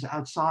areas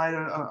outside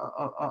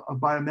of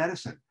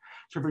biomedicine.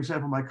 So for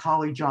example, my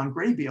colleague, John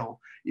Graybiel,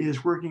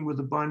 is working with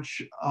a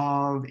bunch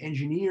of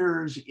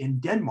engineers in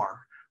Denmark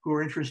who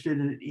are interested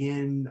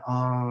in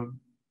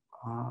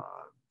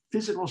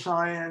physical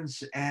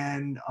science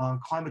and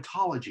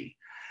climatology.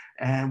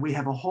 And we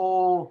have a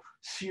whole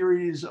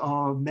series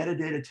of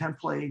metadata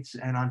templates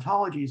and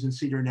ontologies in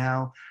CEDAR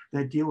now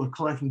that deal with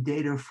collecting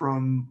data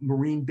from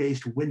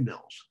marine-based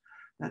windmills.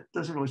 That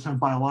doesn't really sound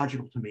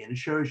biological to me. And it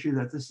shows you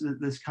that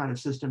this kind of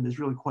system is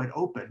really quite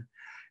open.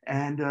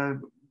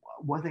 And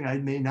one thing I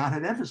may not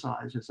have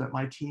emphasized is that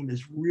my team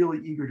is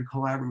really eager to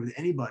collaborate with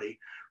anybody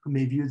who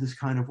may view this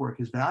kind of work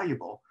as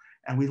valuable.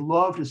 And we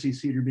love to see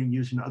CEDAR being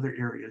used in other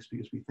areas,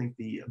 because we think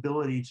the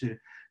ability to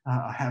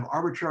have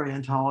arbitrary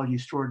ontology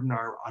stored in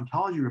our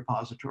ontology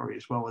repository,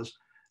 as well as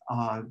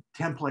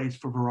templates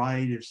for a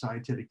variety of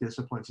scientific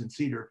disciplines in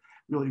CEDAR,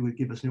 really would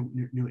give us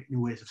new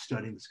ways of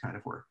studying this kind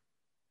of work.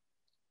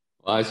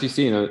 Well, as you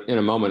see in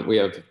a moment, we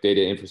have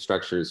data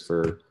infrastructures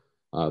for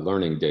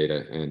learning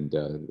data, and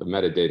the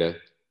metadata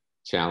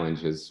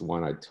challenge is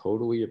one I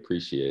totally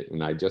appreciate.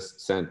 And I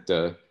just sent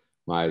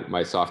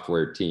my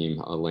software team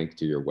a link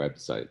to your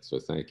website. So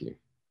thank you.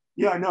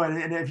 Yeah, no,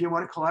 and if you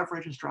want to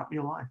collaborate, just drop me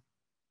a line.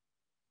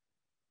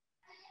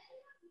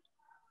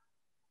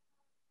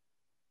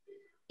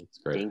 That's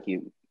great. Thank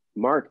you.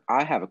 Mark,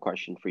 I have a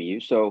question for you.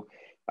 So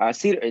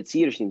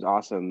Cedar seems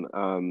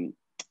awesome.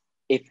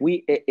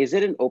 Is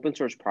it an open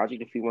source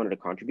project if we wanted to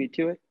contribute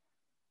to it?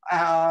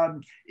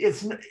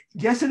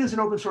 Yes, it is an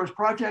open source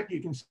project.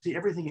 You can see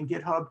everything in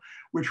GitHub.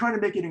 We're trying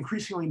to make it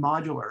increasingly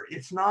modular.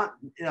 It's not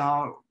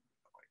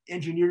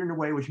engineered in a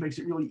way which makes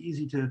it really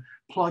easy to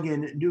plug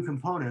in new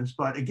components.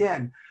 But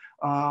again,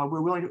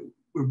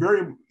 we're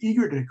very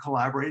eager to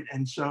collaborate.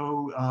 And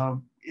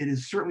so it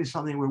is certainly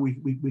something where we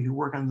can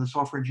work on the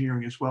software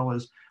engineering as well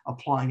as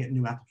applying it in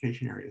new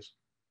application areas.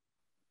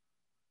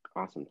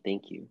 Awesome,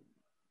 thank you.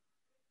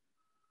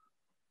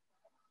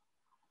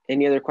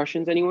 Any other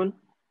questions, anyone?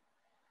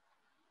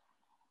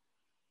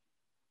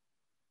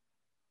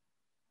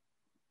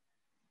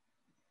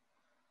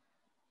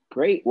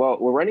 Great. Well,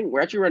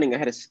 we're actually running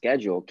ahead of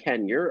schedule.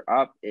 Ken, you're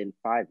up in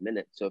 5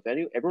 minutes. So if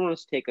everyone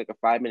wants to take like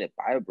a 5-minute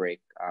bio break,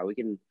 we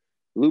can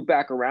loop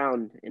back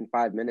around in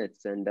 5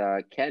 minutes. And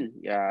Ken,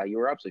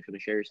 you're up. So if you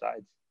want to share your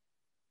slides.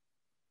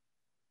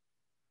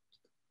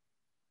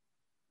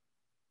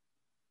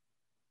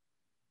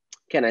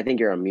 Ken, I think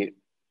you're on mute.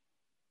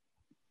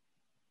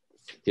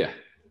 Yeah,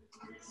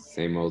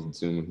 same old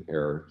Zoom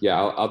error.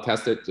 Yeah, I'll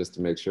test it just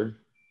to make sure.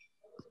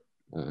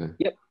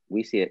 Yep,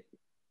 we see it.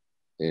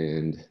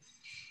 And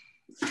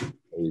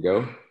there you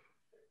go.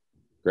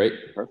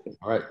 Great. Perfect.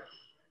 All right.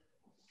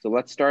 So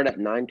let's start at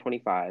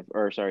 9:25,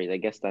 or sorry, I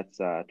guess that's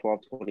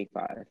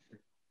 12:25.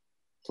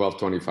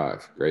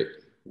 12:25. Great.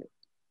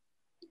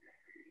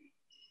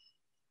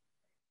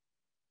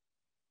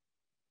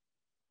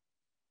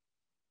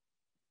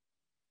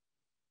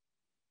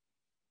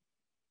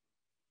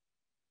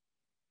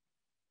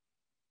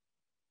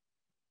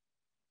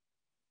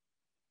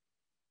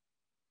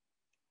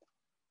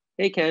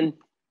 Hey, Ken.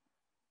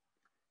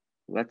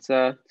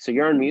 So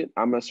you're on mute.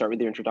 I'm gonna start with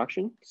your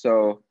introduction.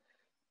 So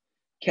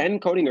Ken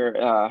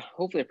Koedinger,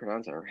 hopefully I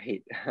pronounced that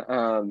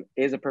right,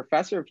 is a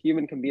professor of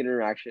human-computer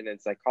interaction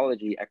and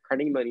psychology at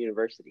Carnegie Mellon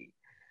University.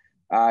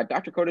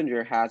 Dr.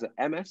 Koedinger has an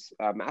MS,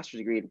 master's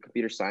degree in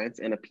computer science,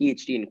 and a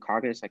PhD in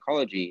cognitive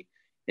psychology,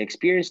 and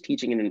experience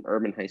teaching in an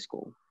urban high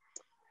school.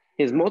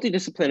 His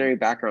multidisciplinary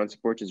background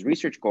supports his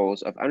research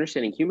goals of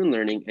understanding human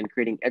learning and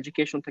creating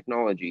educational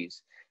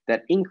technologies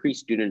that increase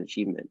student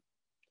achievement.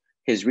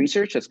 His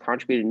research has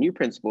contributed new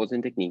principles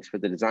and techniques for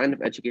the design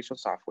of educational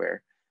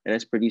software and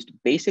has produced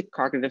basic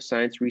cognitive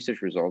science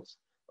research results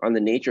on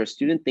the nature of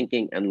student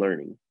thinking and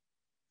learning.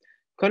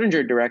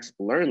 Koedinger directs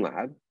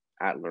LearnLab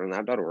at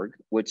learnlab.org,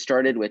 which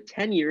started with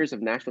 10 years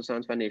of National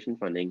Science Foundation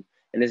funding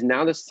and is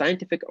now the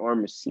scientific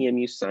arm of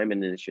CMU's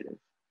Simon Initiative.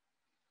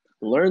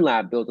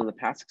 LearnLab builds on the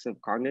past success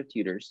of cognitive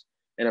tutors,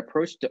 an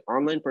approach to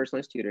online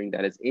personalized tutoring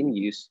that is in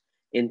use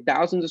in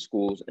thousands of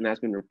schools and has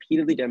been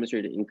repeatedly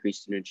demonstrated to increase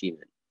student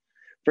achievement.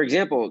 For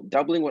example,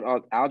 doubling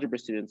what algebra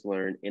students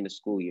learn in a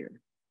school year.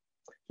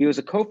 He was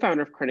a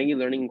co-founder of Carnegie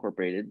Learning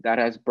Incorporated that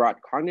has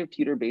brought cognitive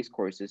tutor-based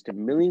courses to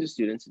millions of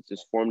students since it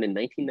was formed in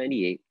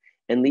 1998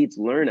 and leads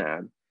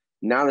LearnAb,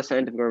 now the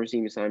scientific arm of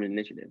CMU Simon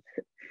Initiative.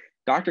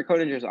 Dr.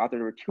 Koedinger has authored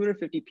over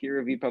 250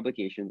 peer-reviewed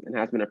publications and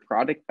has been a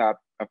project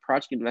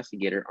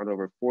investigator on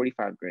over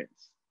 45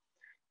 grants.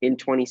 In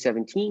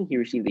 2017, he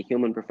received the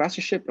Hillman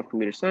Professorship of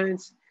Computer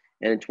Science,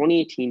 and in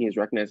 2018, he was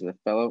recognized as a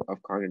Fellow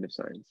of Cognitive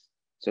Science.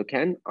 So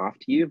Ken, off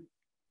to you.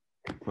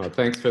 Well,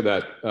 thanks for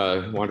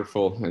that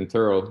wonderful and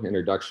thorough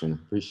introduction.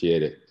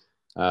 Appreciate it.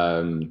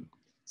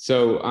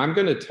 So I'm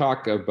going to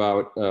talk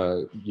about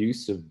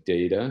use of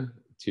data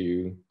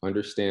to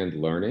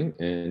understand learning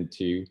and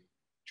to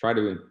try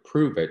to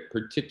improve it,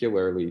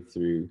 particularly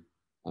through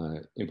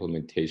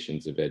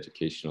implementations of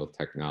educational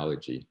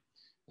technology.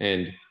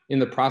 And in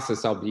the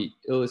process, I'll be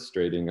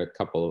illustrating a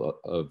couple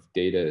of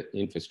data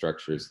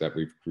infrastructures that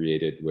we've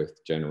created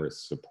with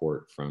generous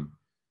support from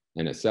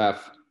NSF,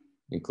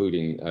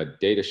 including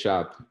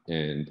DataShop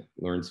and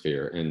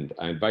LearnSphere. And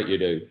I invite you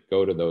to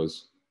go to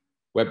those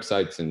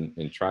websites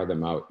and try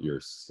them out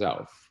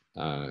yourself.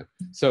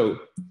 So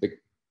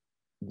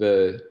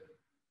the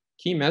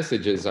key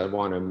messages I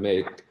want to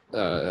make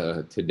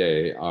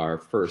today are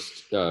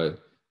first,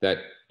 that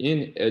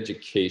in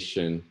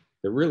education,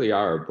 there really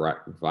are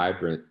a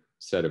vibrant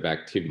set of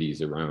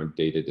activities around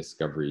data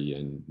discovery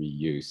and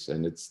reuse.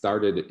 And it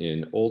started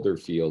in older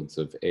fields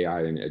of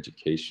AI in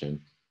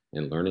education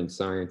and learning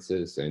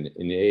sciences. And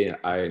in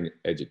AI in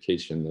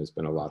education, there's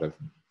been a lot of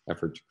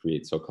effort to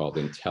create so-called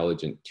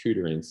intelligent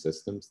tutoring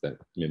systems that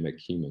mimic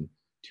human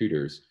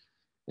tutors.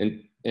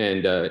 And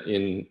in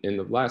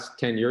the last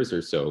 10 years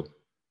or so,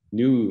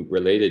 new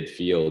related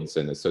fields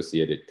and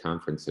associated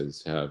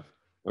conferences have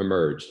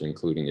emerged,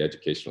 including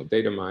educational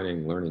data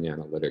mining, learning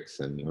analytics,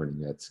 and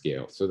learning at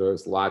scale. So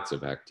there's lots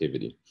of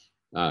activity.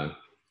 A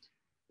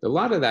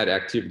lot of that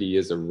activity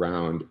is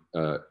around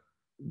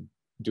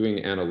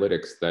doing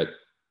analytics that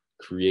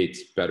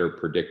creates better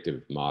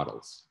predictive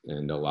models,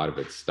 and a lot of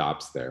it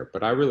stops there.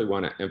 But I really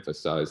want to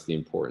emphasize the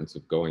importance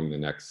of going the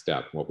next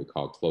step, what we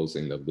call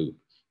closing the loop,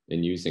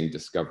 and using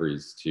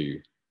discoveries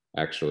to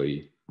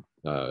actually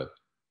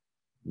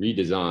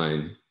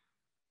redesign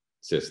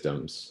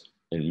systems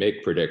and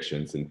make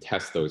predictions and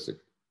test those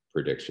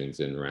predictions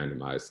in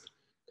randomized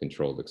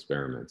controlled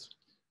experiments.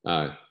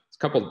 A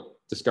couple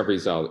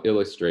discoveries I'll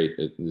illustrate.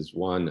 There's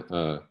one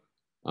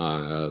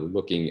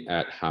looking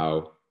at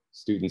how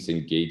students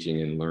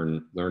engaging in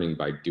learning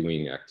by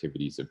doing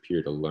activities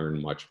appear to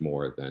learn much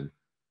more than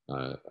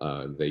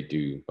they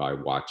do by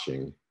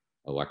watching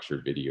a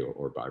lecture video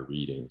or by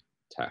reading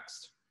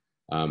text.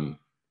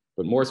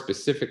 But more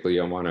specifically,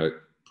 I want to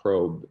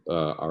probe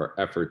our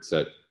efforts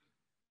at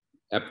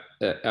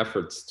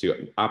efforts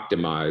to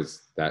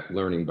optimize that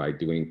learning by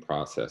doing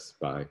process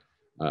by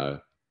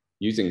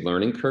using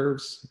learning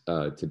curves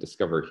to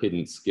discover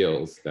hidden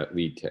skills that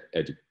lead to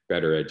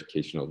better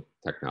educational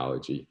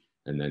technology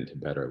and then to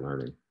better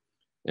learning.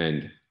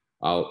 And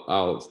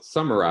I'll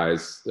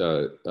summarize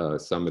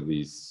some of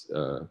these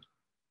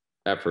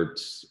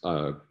efforts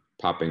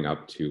popping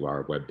up to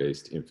our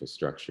web-based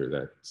infrastructure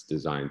that's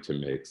designed to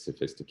make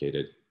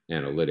sophisticated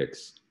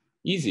analytics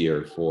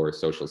easier for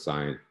social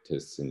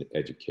scientists and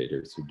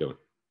educators who don't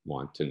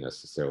want to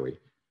necessarily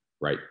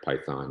write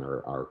Python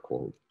or R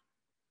code.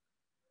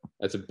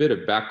 As a bit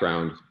of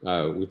background,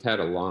 we've had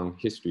a long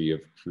history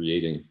of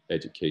creating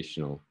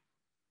educational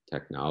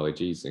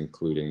technologies,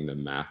 including the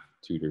math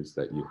tutors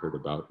that you heard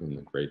about in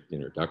the great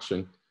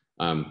introduction.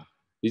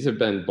 These have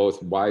been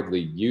both widely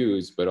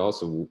used, but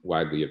also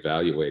widely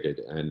evaluated.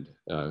 And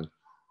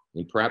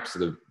perhaps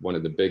one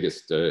of the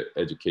biggest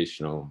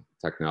educational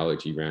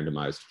technology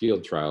randomized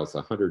field trials,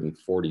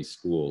 140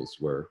 schools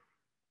were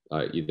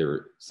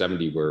either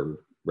 70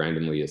 were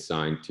randomly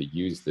assigned to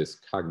use this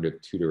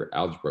cognitive tutor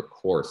algebra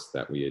course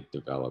that we had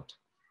developed,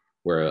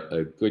 where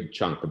a good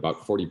chunk,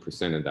 about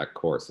 40% of that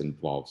course,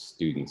 involves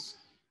students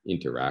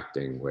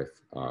interacting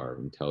with our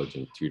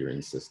intelligent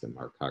tutoring system,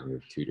 our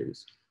cognitive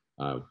tutors.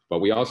 But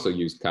we also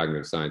used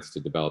cognitive science to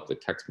develop the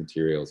text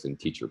materials and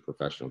teacher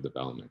professional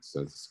development.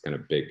 So it's kind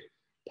of big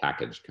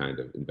package kind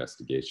of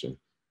investigation.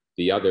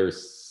 The other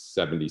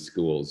 70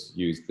 schools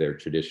used their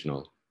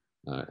traditional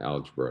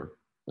algebra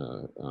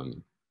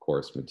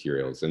course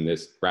materials. And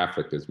this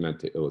graphic is meant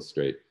to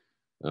illustrate,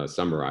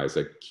 summarize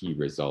a key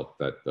result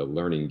that the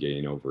learning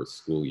gain over a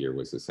school year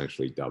was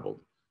essentially doubled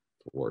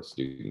for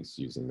students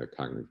using the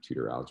cognitive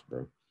tutor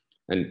algebra.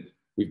 And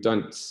we've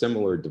done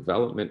similar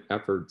development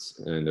efforts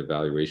and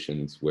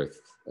evaluations with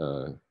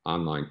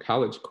online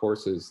college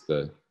courses.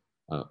 The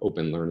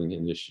Open Learning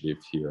Initiative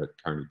here at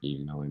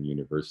Carnegie Mellon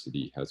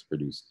University has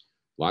produced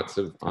lots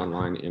of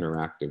online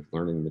interactive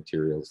learning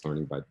materials,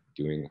 learning by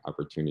doing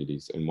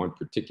opportunities. And one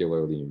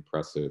particularly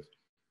impressive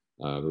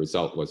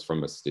result was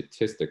from a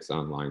statistics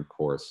online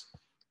course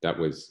that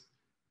was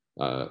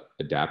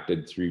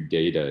adapted through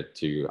data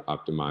to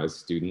optimize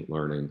student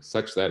learning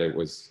such that it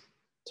was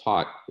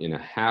taught in a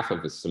half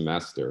of a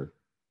semester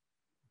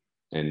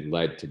and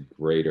led to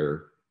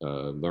greater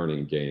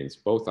learning gains,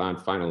 both on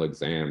final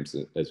exams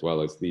as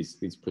well as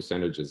these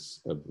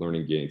percentages of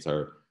learning gains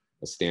are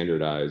a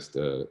standardized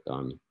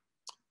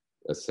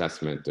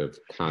assessment of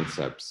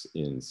concepts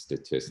in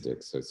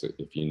statistics. So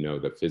if you know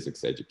the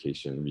physics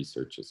education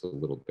research is a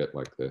little bit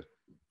like the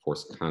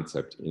force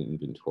concept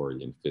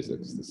inventory in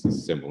physics. This is a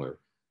similar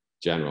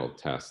general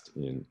test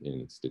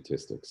in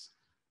statistics.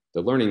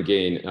 The learning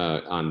gain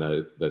on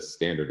the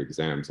standard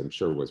exams, I'm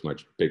sure, was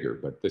much bigger,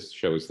 but this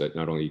shows that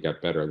not only you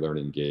got better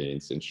learning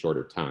gains in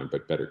shorter time,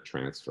 but better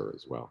transfer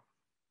as well.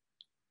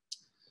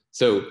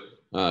 So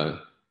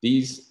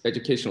these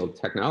educational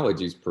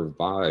technologies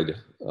provide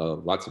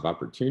lots of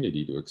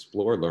opportunity to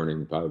explore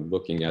learning by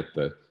looking at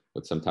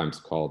what's sometimes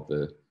called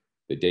the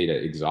data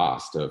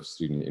exhaust of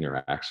student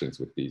interactions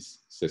with these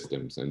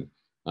systems. And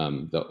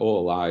the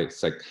OLI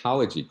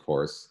psychology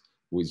course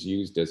was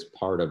used as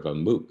part of a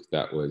MOOC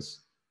that was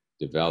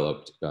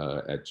developed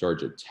at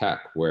Georgia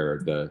Tech,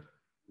 where the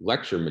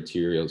lecture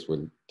materials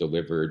were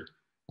delivered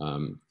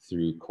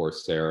through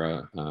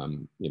Coursera,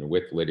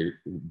 with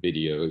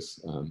videos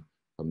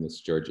from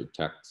this Georgia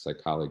Tech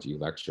psychology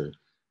lecture.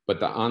 But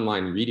the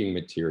online reading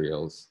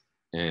materials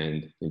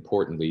and,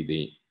 importantly,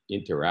 the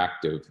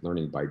interactive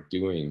learning by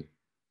doing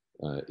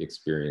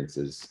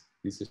experiences,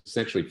 these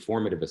essentially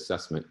formative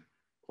assessment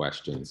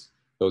questions,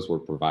 those were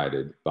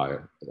provided by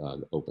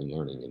the Open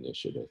Learning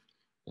Initiative.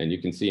 And you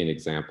can see an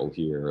example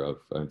here of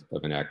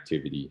an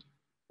activity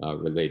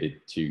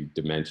related to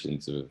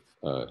dimensions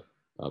of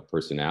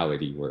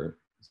personality, where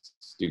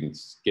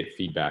students get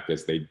feedback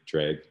as they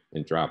drag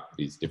and drop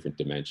these different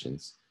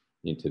dimensions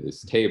into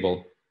this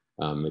table.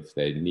 If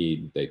they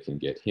need, they can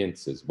get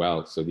hints as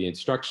well. So the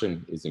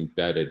instruction is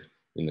embedded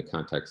in the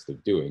context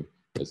of doing,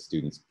 as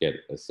students get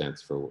a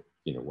sense for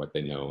what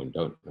they know and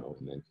don't know,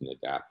 and then can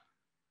adapt.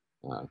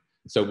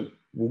 So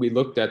we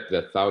looked at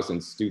the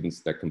 1,000 students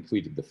that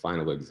completed the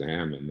final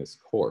exam in this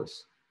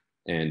course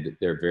and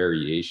their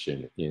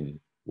variation in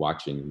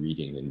watching,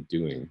 reading, and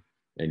doing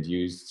and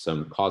used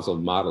some causal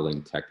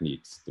modeling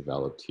techniques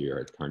developed here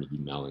at Carnegie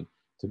Mellon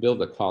to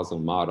build a causal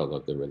model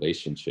of the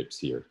relationships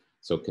here.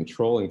 So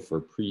controlling for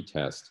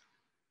pretest,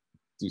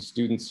 do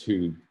students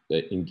who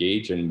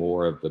engage in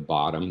more of the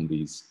bottom,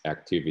 these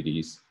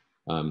activities,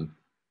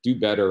 do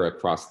better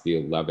across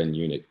the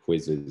 11-unit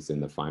quizzes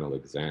in the final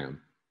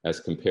exam as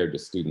compared to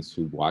students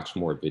who watch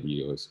more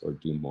videos or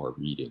do more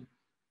reading.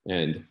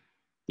 And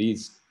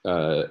these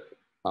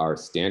are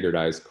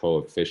standardized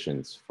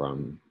coefficients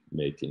from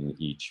making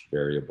each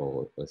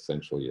variable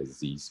essentially a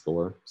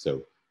z-score.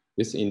 So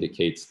this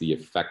indicates the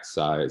effect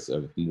size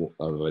of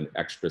an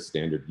extra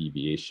standard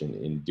deviation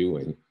in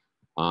doing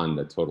on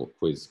the total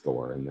quiz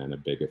score, and then a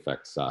big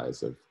effect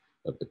size of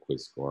the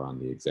quiz score on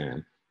the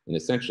exam. And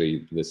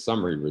essentially the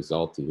summary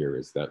result here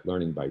is that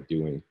learning by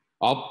doing,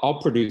 all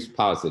produce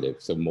positive,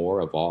 so more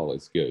of all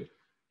is good,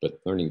 but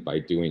learning by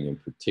doing in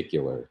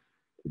particular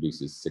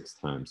produces 6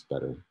 times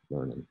better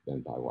learning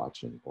than by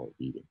watching or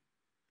reading.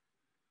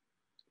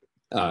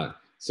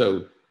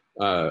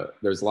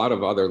 There's a lot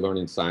of other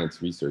learning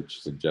science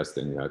research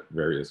suggesting that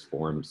various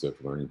forms of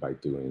learning by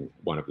doing,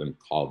 one of them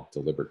called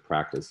deliberate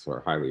practice,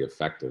 are highly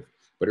effective,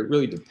 but it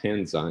really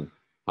depends on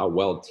how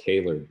well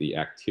tailored the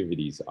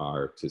activities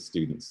are to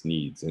students'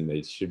 needs, and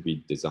they should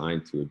be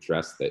designed to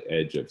address the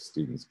edge of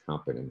students'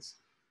 competence.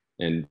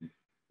 And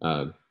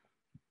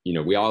you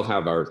know, we all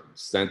have our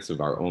sense of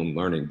our own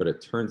learning, but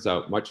it turns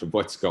out much of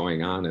what's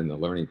going on in the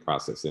learning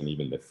process and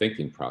even the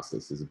thinking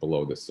process is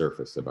below the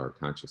surface of our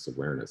conscious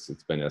awareness.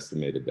 It's been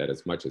estimated that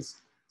as much as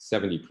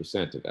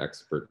 70% of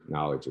expert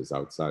knowledge is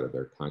outside of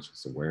their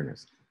conscious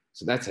awareness.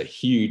 So that's a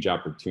huge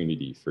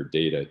opportunity for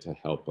data to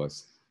help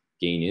us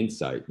gain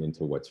insight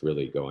into what's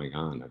really going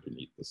on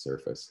underneath the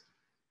surface.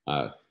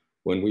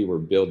 When we were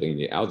building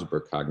the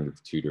algebra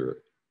cognitive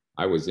tutor,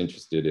 I was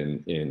interested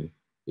in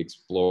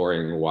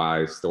exploring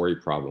why story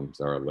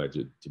problems are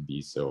alleged to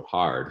be so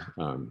hard,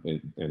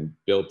 and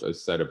built a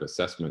set of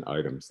assessment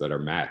items that are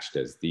matched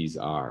as these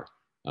are.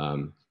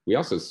 We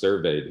also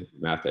surveyed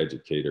math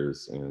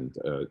educators and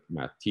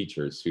math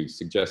teachers who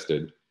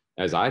suggested,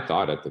 as I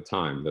thought at the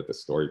time, that the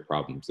story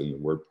problems and the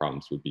word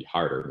problems would be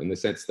harder, in the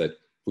sense that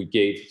if we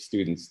gave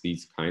students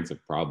these kinds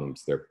of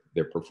problems,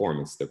 their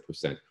performance, their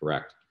percent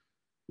correct,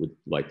 would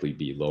likely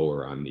be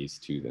lower on these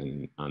two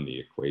than on the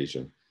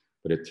equation.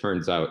 But it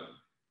turns out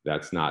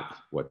that's not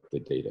what the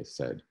data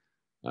said.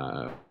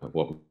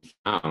 What we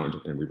found,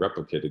 and we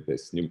replicated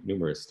this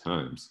numerous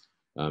times,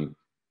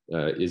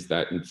 is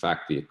that in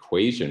fact the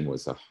equation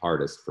was the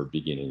hardest for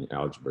beginning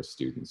algebra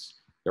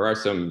students. There are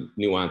some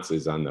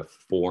nuances on the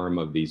form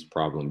of these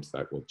problems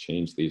that will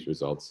change these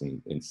results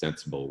in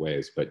sensible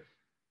ways, but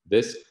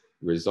this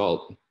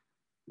result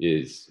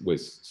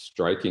was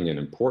striking and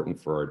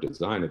important for our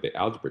design of the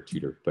algebra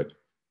tutor, but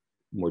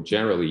more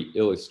generally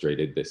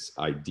illustrated this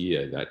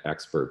idea that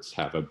experts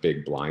have a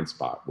big blind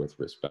spot with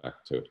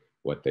respect to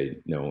what they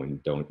know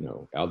and don't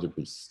know.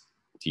 Algebra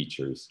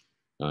teachers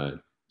do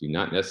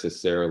not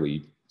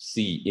necessarily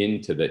see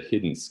into the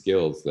hidden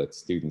skills that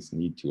students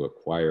need to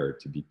acquire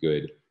to be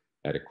good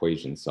at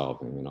equation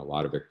solving. And a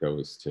lot of it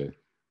goes to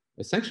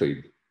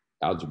essentially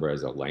algebra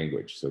as a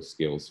language, so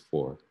skills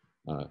for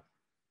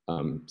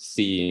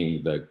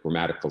seeing the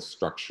grammatical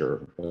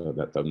structure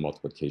that the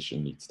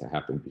multiplication needs to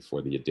happen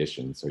before the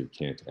addition, so you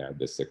can't add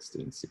the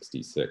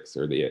 1666,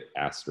 or the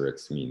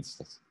asterisk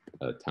means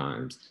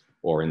times,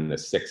 or in the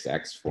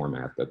 6x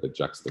format that the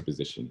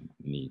juxtaposition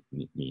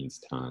means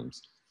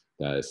times.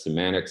 The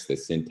semantics, the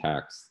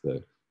syntax,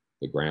 the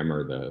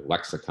grammar, the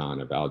lexicon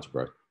of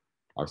algebra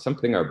are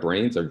something our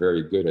brains are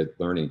very good at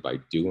learning by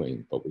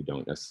doing, but we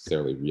don't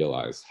necessarily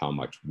realize how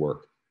much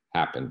work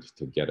happened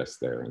to get us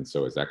there. And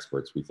so as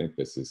experts, we think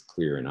this is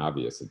clear and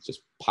obvious. It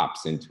just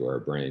pops into our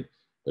brain,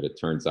 but it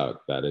turns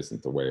out that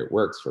isn't the way it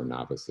works for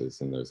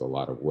novices. And there's a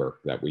lot of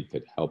work that we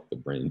could help the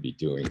brain be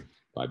doing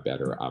by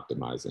better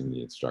optimizing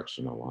the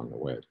instruction along the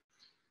way.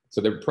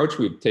 So the approach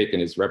we've taken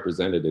is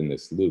represented in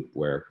this loop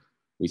where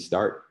we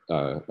start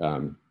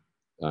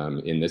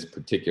in this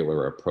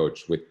particular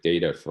approach with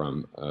data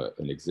from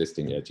an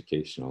existing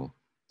educational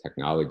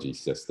technology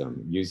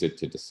system, use it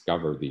to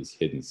discover these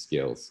hidden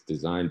skills,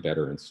 design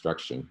better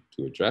instruction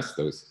to address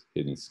those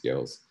hidden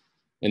skills,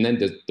 and then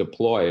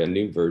deploy a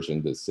new version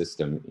of the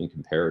system in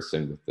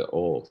comparison with the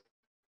old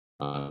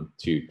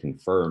to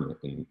confirm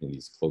in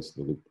these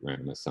closed-the-loop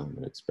random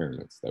assignment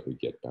experiments that we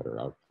get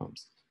better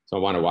outcomes. So I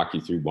want to walk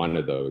you through one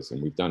of those,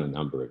 and we've done a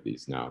number of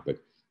these now, but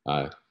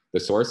the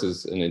source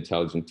is an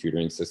intelligent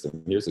tutoring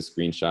system. Here's a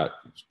screenshot,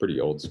 it's a pretty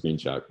old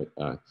screenshot,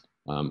 but,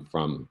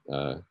 from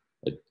a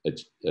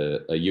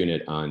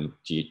unit on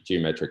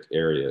geometric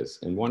areas.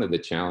 And one of the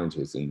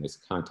challenges in this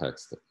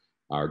context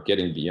are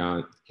getting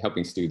beyond,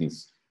 helping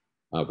students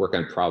work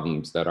on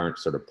problems that aren't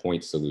sort of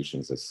point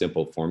solutions. A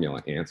simple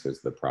formula answers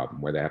the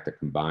problem, where they have to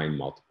combine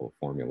multiple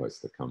formulas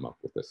to come up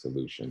with a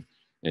solution.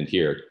 And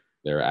here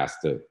they're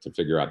asked to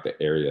figure out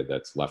the area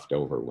that's left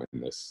over when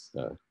this,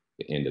 the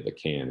end of the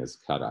can is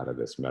cut out of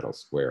this metal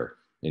square.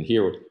 And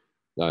here,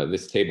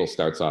 this table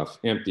starts off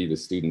empty. The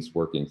students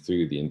working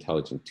through, the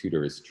intelligent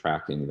tutor is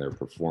tracking their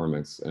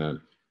performance.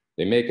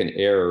 They make an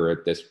error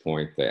at this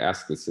point. They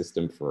ask the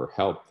system for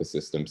help. The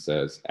system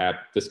says,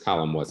 this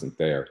column wasn't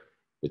there.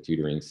 The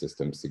tutoring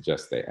system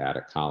suggests they add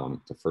a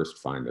column to first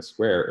find the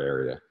square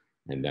area,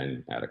 and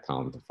then add a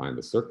column to find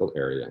the circle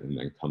area, and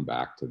then come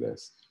back to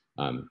this.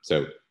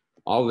 So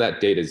all of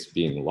that data is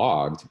being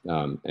logged,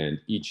 and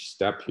each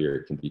step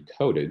here can be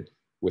coded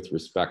with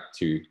respect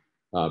to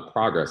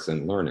progress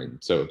and learning.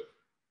 So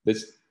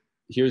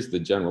here's the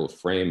general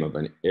frame of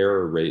an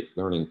error rate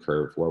learning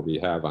curve, where we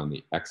have on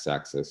the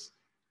x-axis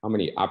how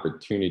many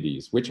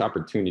opportunities, which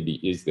opportunity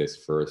is this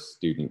for a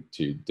student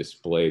to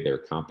display their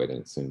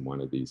competence in one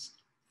of these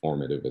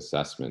formative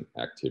assessment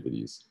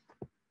activities.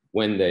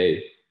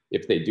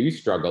 If they do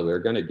struggle, they're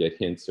going to get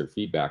hints or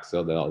feedback,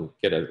 so they'll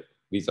get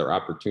these are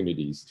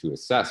opportunities to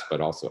assess, but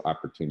also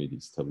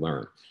opportunities to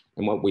learn.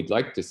 And what we'd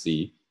like to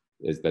see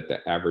is that the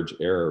average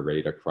error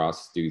rate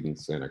across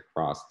students and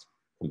across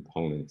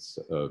components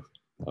of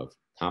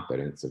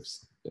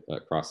competence,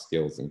 across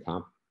skills and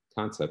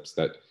concepts,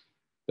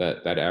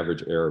 that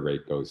average error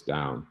rate goes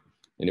down.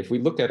 And if we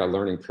look at a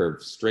learning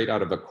curve straight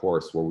out of a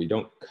course where we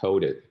don't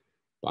code it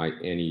by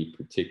any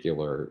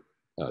particular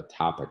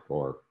topic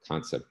or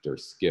concept or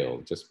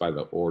skill, just by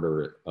the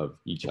order of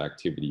each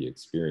activity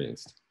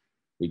experienced,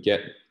 we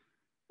get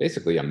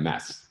basically a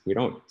mess. We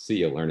don't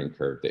see a learning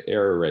curve. The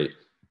error rate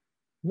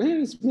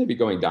is maybe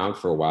going down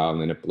for a while,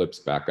 and then it blips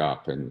back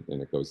up, and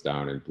it goes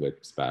down and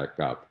blips back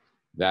up.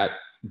 That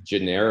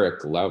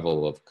generic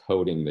level of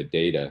coding the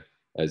data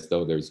as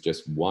though there's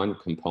just one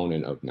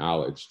component of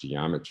knowledge,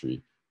 geometry,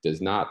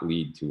 does not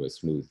lead to a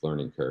smooth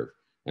learning curve.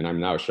 And I'm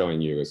now showing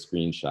you a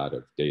screenshot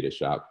of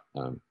DataShop.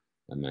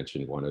 I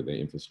mentioned one of the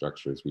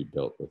infrastructures we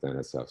built with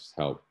NSF's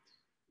help.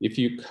 If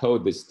you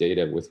code this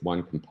data with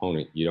one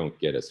component, you don't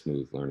get a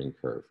smooth learning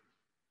curve.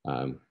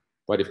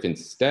 But if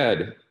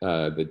instead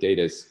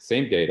the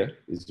same data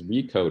is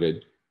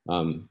recoded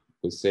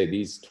with, say,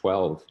 these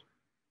 12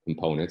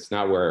 components,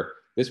 now where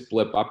this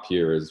blip up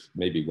here is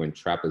maybe when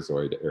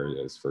trapezoid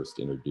area is first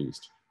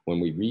introduced. When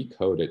we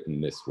recode it in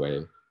this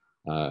way,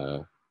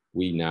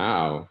 we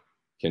now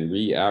can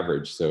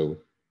re-average. So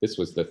this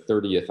was the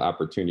 30th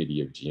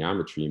opportunity of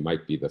geometry,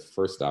 might be the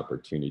first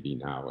opportunity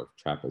now of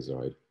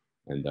trapezoid.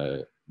 And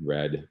the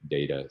red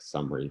data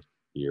summary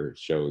here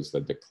shows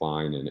the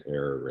decline in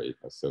error rate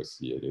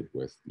associated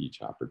with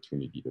each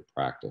opportunity to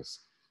practice.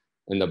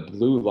 And the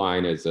blue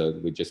line is a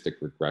logistic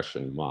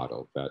regression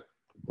model, that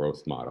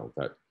growth model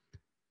that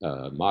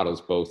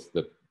models both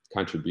the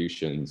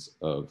contributions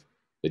of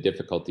the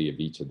difficulty of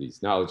each of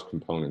these knowledge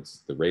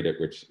components, the rate at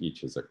which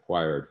each is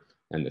acquired,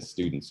 and the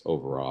student's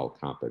overall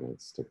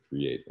competence to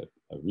create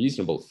a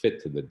reasonable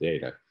fit to the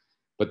data.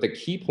 But the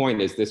key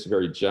point is this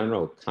very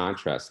general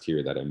contrast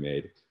here that I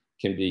made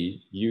can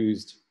be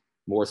used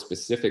more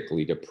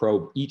specifically to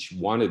probe each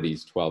one of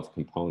these 12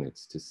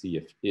 components to see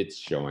if it's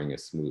showing a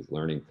smooth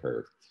learning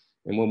curve.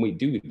 And when we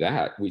do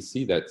that, we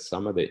see that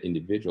some of the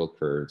individual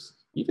curves,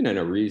 even in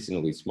a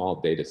reasonably small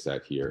data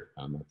set here,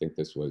 I think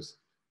this was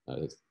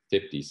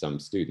 50 some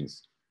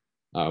students,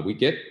 we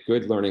get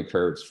good learning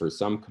curves for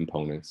some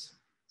components.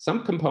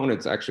 Some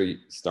components actually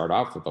start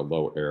off with a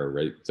low error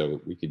rate,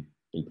 so we could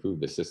improve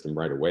the system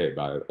right away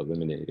by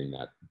eliminating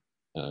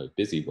that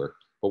busy work.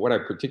 But what I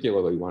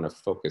particularly want to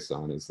focus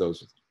on is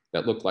those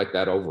that look like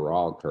that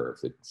overall curve.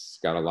 It's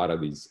got a lot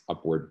of these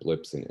upward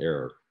blips in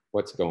error.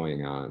 What's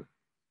going on?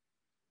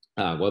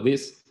 Well,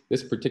 this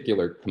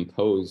particular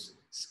compose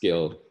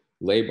skill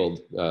labeled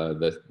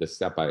the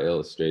step I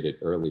illustrated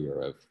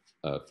earlier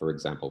of, for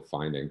example,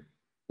 finding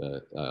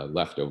the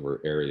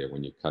leftover area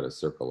when you cut a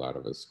circle out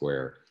of a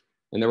square.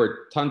 And there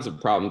were tons of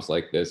problems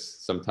like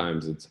this.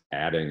 Sometimes it's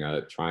adding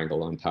a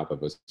triangle on top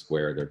of a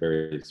square. There are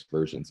various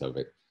versions of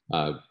it.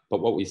 But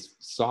what we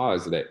saw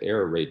is that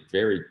error rate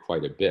varied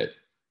quite a bit.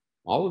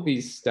 All of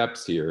these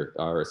steps here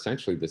are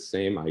essentially the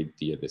same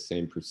idea, the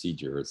same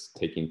procedure as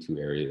taking two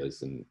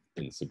areas and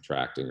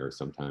subtracting or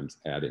sometimes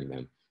adding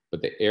them.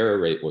 But the error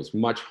rate was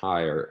much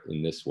higher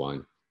in this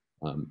one,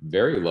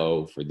 very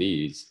low for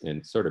these,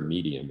 and sort of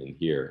medium in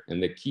here.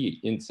 And the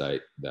key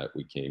insight that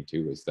we came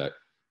to is that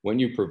when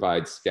you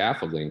provide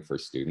scaffolding for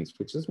students,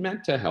 which is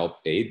meant to help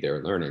aid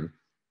their learning,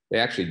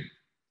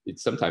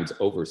 it's sometimes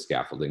over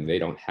scaffolding. They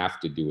don't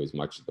have to do as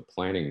much of the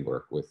planning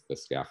work with the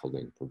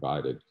scaffolding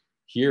provided.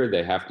 Here,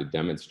 they have to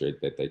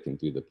demonstrate that they can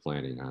do the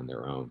planning on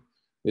their own.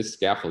 This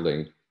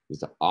scaffolding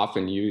is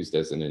often used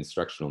as an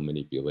instructional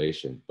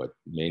manipulation, but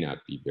may not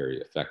be very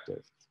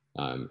effective.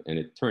 And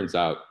it turns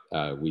out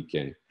we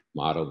can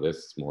model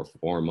this more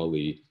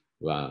formally,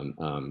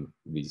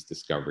 these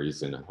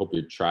discoveries, and I hope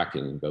you're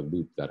tracking the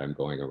loop that I'm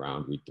going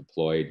around. We've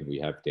deployed, we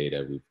have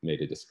data, we've made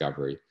a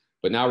discovery,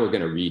 but now we're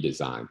going to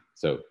redesign.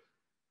 So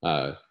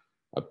a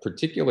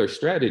particular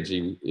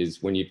strategy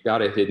is when you've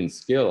got a hidden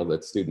skill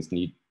that students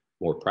need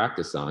more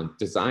practice on,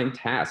 design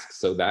tasks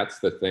so that's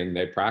the thing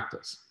they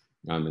practice.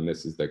 And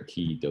this is the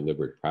key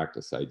deliberate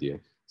practice idea.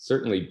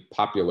 Certainly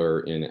popular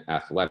in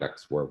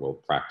athletics, where we'll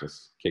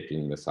practice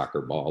kicking the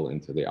soccer ball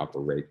into the upper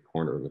right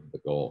corner of the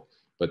goal.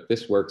 But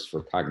this works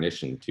for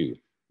cognition too,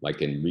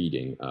 like in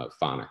reading.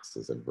 Phonics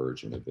is a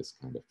version of this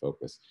kind of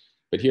focus.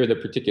 But here the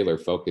particular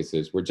focus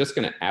is we're just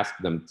going to ask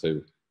them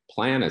to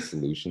plan a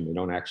solution. They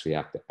don't actually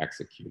have to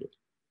execute it.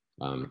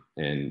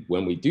 And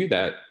when we do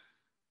that,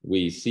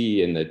 we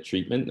see in the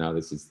treatment, now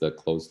this is the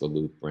close the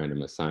loop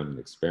random assignment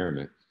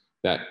experiment,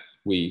 that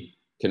we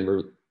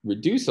can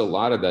reduce a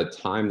lot of the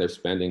time they're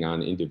spending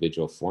on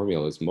individual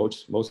formulas,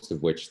 most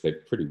of which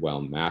they've pretty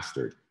well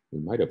mastered. We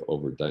might have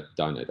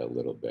overdone it a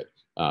little bit,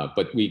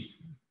 but we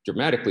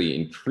dramatically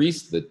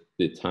increased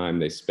the time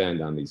they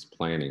spend on these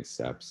planning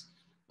steps.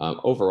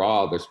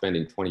 Overall, they're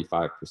spending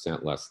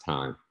 25% less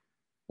time.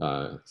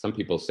 Some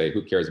people say,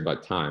 who cares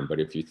about time? But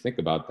if you think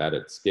about that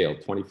at scale,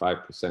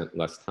 25%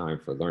 less time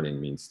for learning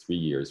means 3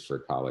 years for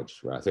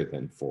college rather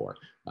than 4.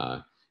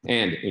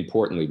 And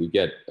importantly, we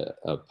get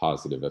a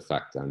positive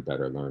effect on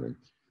better learning.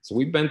 So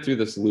we've been through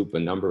this loop a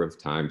number of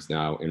times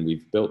now, and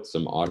we've built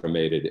some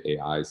automated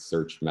AI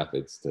search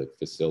methods to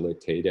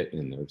facilitate it,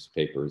 and there's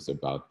papers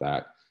about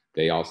that.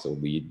 They also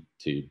lead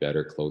to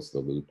better close the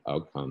loop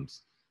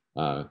outcomes.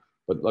 But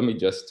let me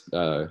just,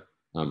 I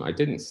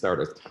didn't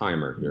start a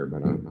timer here,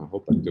 but I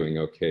hope I'm doing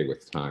okay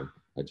with time.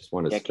 I just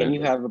want to can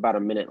you have about a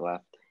minute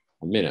left?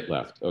 A minute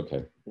left,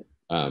 okay.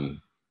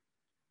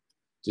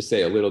 Just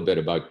say a little bit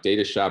about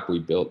DataShop we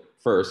built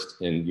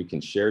first, and you can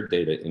share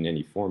data in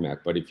any format,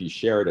 but if you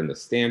share it in the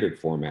standard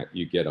format,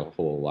 you get a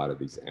whole lot of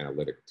these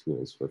analytic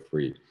tools for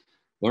free.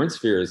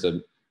 LearnSphere has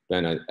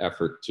been an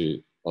effort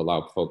to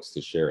allow folks to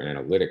share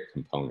analytic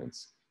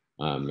components,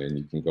 and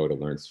you can go to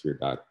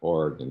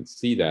learnsphere.org and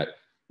see that.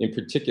 In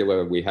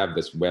particular, we have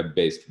this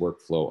web-based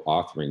workflow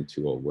authoring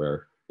tool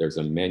where there's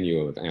a menu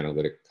of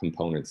analytic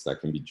components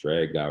that can be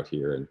dragged out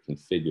here and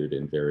configured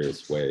in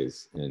various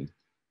ways, and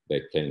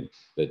that can,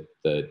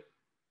 the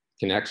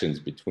connections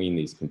between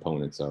these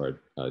components are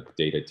a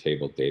data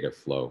table, data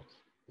flow,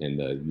 and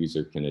the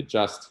user can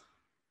adjust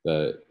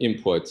the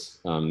inputs.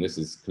 This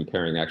is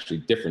comparing actually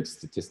different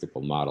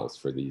statistical models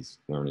for these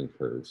learning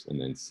curves and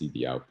then see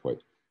the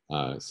output.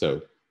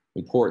 So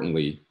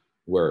importantly,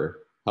 we're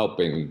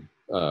helping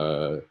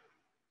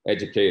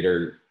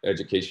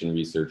education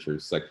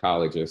researchers,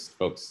 psychologists,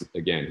 folks,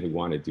 again, who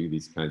want to do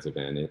these kinds of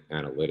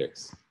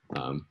analytics,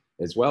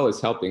 as well as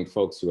helping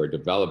folks who are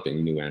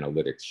developing new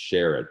analytics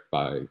share it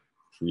by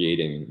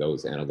creating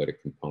those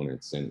analytic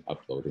components and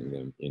uploading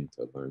them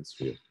into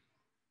LearnSphere.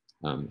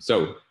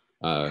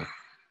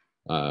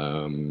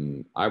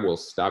 I will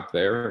stop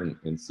there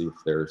and see if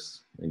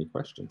there's any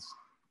questions.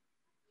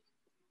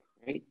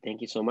 Great,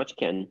 thank you so much,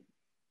 Ken.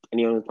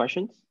 Any other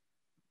questions?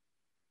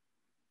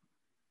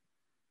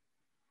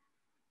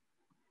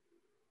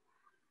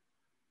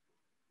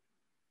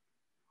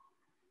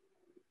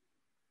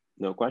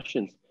 No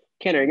questions.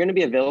 Ken, are you going to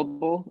be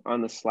available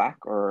on the Slack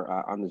or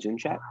on the Zoom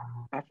chat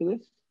after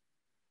this?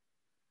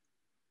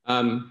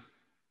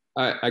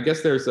 I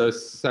guess there's a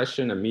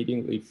session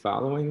immediately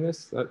following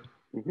this.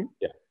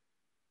 Yeah.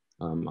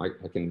 I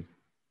can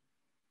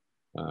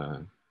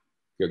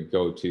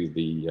go to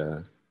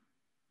the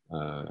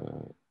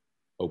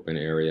open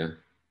area.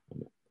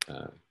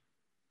 I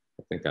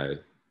think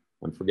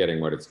I'm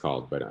forgetting what it's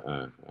called, but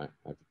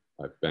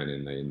I've been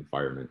in the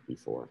environment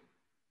before.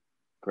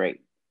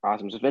 Great.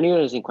 Awesome. So if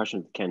anyone has any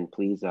questions, Ken,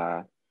 please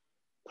do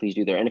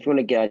there. And if you want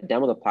to get a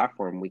demo of the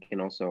platform, we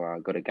can also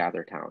go to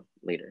GatherTown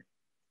later.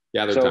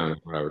 GatherTown is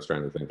what I was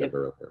trying to think of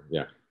earlier.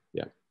 Yeah,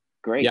 yeah.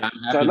 Great. Yeah,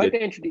 so I'd like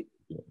to introduce.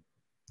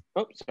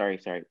 Oh, sorry.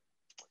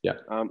 Yeah.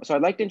 So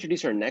I'd like to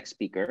introduce our next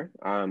speaker.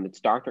 It's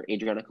Dr.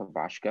 Adriana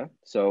Kovashka.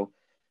 So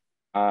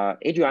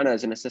Adriana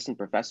is an assistant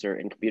professor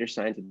in computer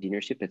science at the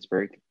University of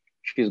Pittsburgh.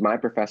 She was my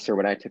professor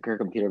when I took her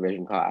computer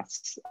vision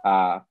class.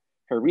 Her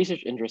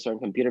research interests are in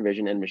computer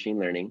vision and machine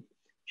learning.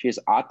 She has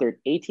authored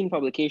 18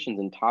 publications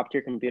in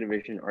top-tier computer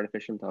vision and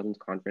artificial intelligence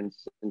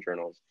conferences and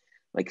journals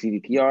like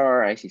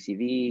CVPR,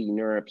 ICCV,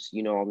 NeurIPS,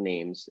 you know all the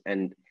names,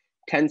 and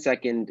 10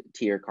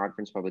 second-tier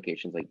conference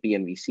publications like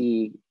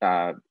BMVC,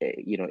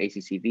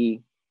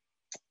 ACCV.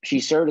 She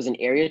served as an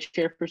area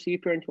chair for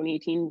CVPR in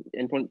 2018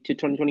 to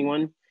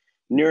 2021,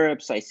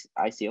 NeurIPS,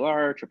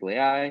 ICLR,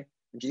 AAAI,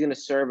 and she's going to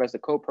serve as the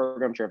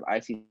co-program chair of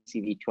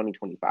ICCV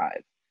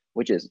 2025,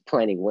 which is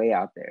planning way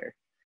out there.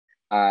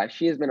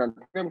 She has been on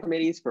program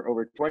committees for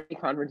over 20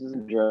 conferences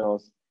and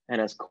journals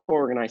and has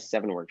co-organized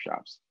 7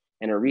 workshops.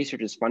 And her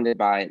research is funded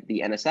by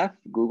the NSF,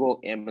 Google,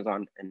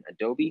 Amazon, and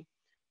Adobe.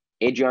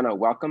 Adriana,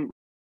 welcome.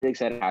 Really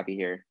excited to have you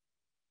here.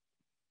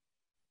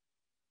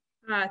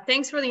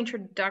 Thanks for the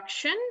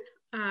introduction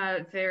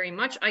very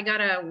much. I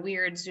got a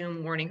weird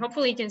Zoom warning.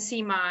 Hopefully you can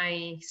see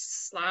my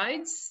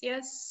slides.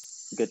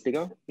 Yes. Good to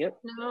go. Yep.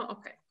 No.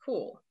 Okay.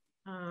 Cool.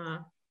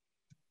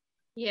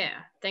 Yeah.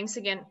 Thanks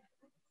again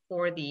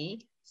for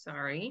the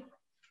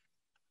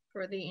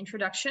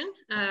introduction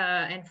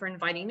and for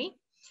inviting me.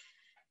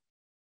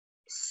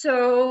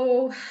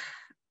 So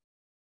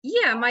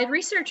yeah, my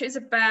research is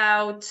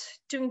about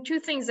doing 2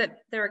 things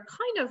that they're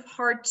kind of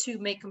hard to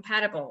make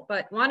compatible,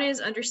 but one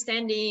is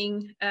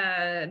understanding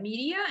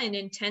media and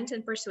intent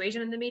and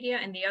persuasion in the media,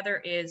 and the other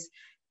is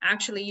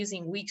actually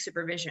using weak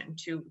supervision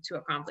to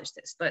accomplish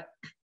this. But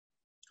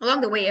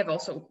along the way, I've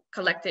also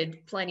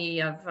collected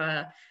plenty of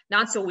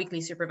not so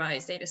weakly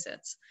supervised data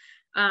sets.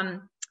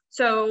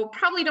 So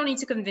probably don't need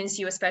to convince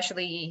you,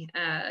 especially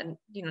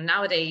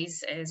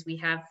nowadays, as we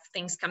have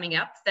things coming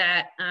up,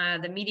 that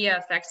the media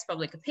affects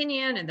public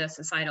opinion and the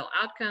societal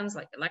outcomes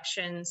like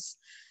elections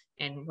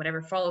and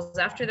whatever follows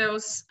after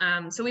those.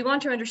 So we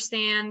want to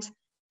understand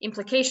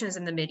implications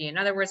in the media. In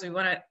other words, we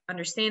want to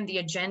understand the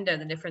agenda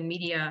the different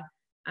media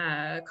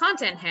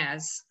content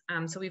has.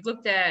 So we've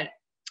looked at,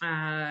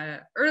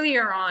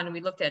 earlier on, we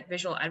looked at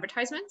visual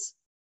advertisements,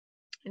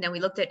 and then we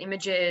looked at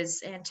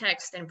images and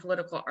text and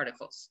political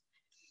articles.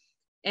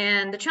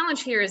 And the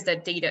challenge here is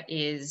that data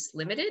is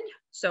limited.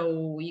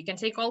 So you can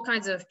take all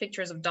kinds of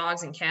pictures of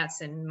dogs and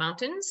cats and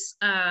mountains,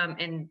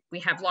 and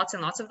we have lots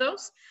and lots of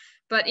those.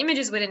 But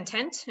images with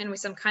intent and with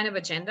some kind of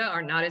agenda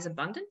are not as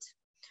abundant.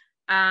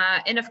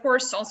 And of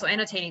course, also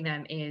annotating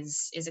them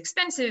is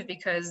expensive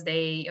because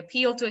they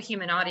appeal to a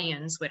human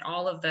audience with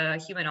all of the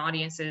human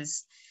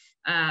audience's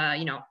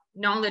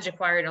knowledge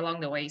acquired along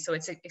the way. So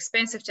it's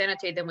expensive to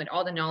annotate them with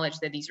all the knowledge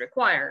that these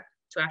require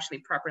to actually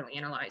properly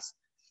analyze.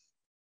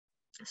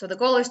 So the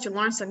goal is to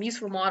learn some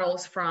useful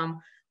models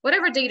from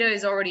whatever data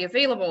is already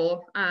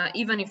available,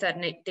 even if that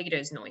data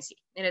is noisy,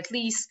 and at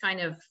least kind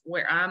of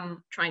where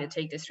I'm trying to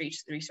take this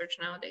research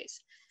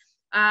nowadays.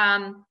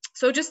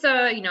 So just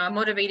a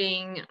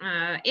motivating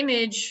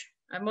image,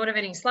 a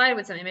motivating slide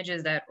with some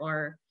images that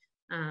are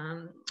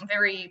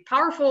very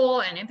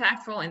powerful and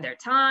impactful in their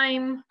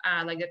time.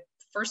 Like the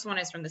first one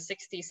is from the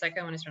 60s,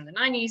 second one is from the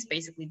 90s.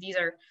 Basically, these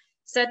are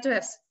said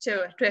to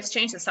have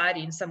changed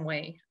society in some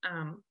way.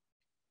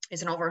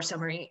 Is an overall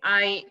summary.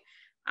 I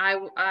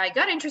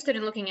got interested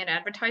in looking at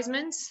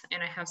advertisements,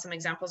 and I have some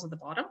examples at the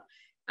bottom,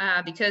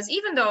 because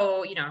even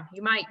though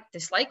you might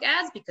dislike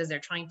ads because they're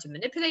trying to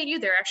manipulate you,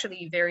 they're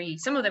actually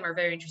some of them are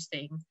very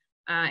interesting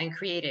and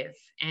creative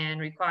and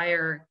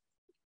require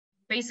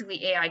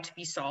basically AI to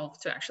be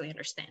solved to actually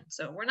understand.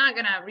 So we're not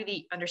gonna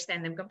really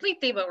understand them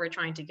completely, but we're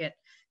trying to get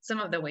some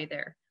of the way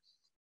there.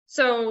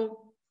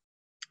 So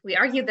we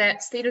argue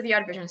that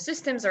state-of-the-art vision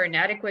systems are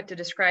inadequate to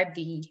describe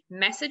the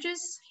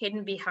messages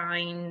hidden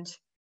behind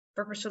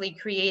purposefully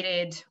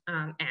created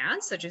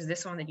ads, such as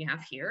this one that you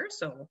have here.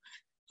 So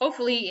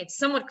hopefully it's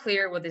somewhat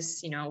clear what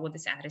this, what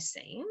this ad is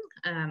saying.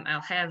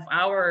 I'll have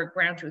our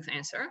ground truth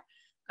answer.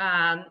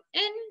 And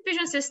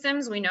vision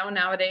systems, we know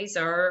nowadays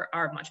are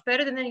much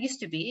better than they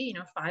used to be,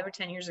 5 or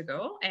 10 years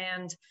ago.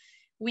 And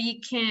we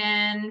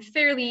can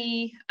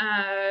fairly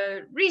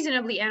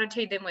reasonably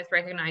annotate them with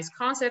recognized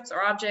concepts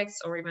or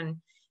objects, or even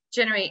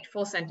generate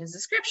full sentence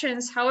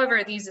descriptions.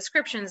 However, these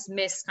descriptions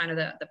miss kind of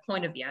the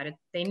point of the ad.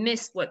 They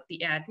miss what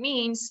the ad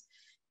means,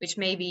 which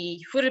may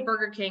be food at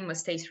Burger King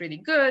must taste really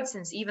good,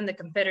 since even the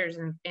competitor's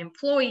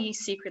employee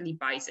secretly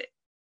buys it.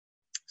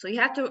 So you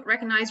have to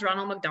recognize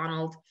Ronald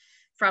McDonald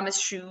from his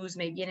shoes,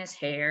 maybe in his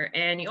hair.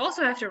 And you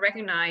also have to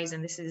recognize,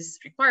 and this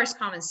requires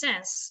common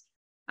sense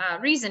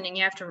reasoning,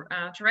 you have to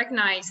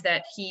recognize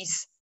that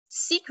he's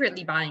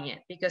secretly buying it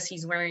because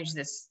he's wearing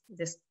this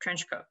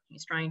trench coat.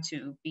 He's trying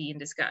to be in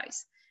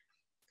disguise.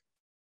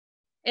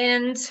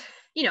 And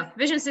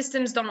vision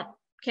systems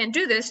can't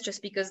do this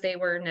just because they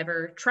were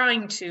never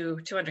trying to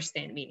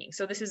understand meaning.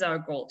 So this is our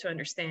goal, to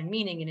understand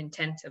meaning and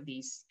intent of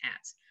these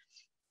ads.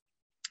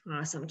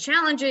 Some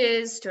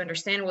challenges to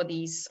understand what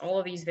all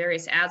of these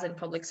various ads and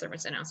public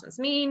service announcements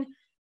mean.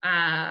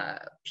 A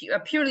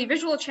purely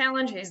visual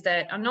challenge is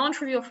that a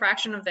non-trivial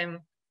fraction of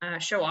them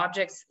show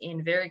objects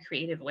in very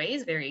creative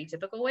ways, very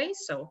atypical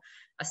ways. So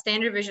a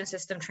standard vision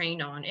system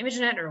trained on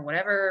ImageNet or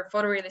whatever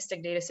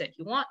photorealistic data set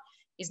you want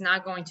is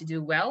not going to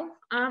do well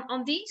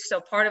on these.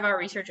 So part of our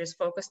research is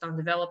focused on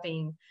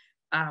developing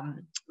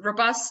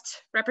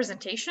robust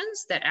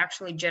representations that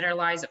actually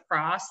generalize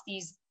across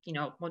these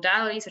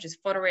modalities such as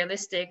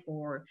photorealistic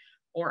or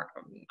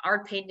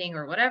art painting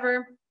or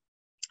whatever.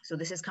 So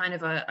this is kind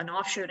of an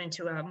offshoot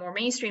into a more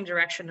mainstream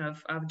direction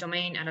of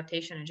domain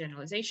adaptation and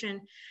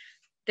generalization.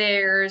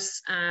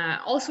 There's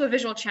also a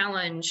visual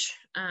challenge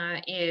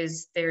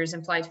there's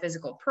implied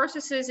physical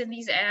processes in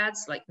these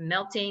ads, like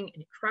melting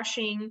and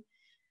crushing.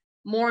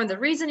 More on the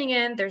reasoning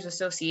end, there's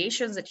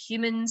associations that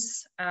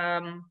humans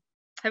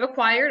have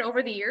acquired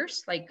over the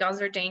years, like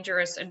guns are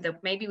dangerous, and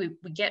that maybe we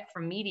get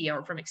from media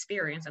or from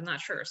experience. I'm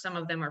not sure. Some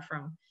of them are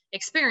from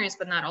experience,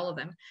 but not all of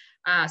them.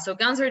 So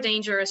guns are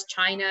dangerous.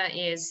 China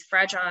is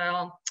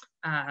fragile.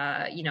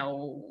 Hot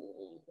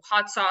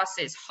sauce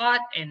is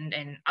hot,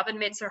 and oven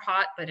mitts are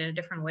hot, but in a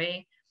different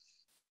way.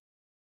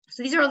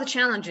 So these are all the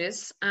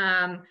challenges.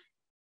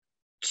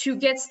 To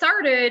get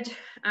started,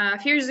 a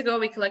few years ago,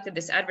 we collected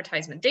this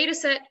advertisement data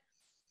set,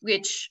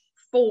 which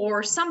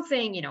for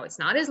something, it's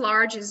not as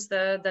large as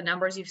the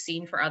numbers you've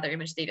seen for other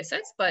image data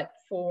sets, but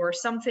for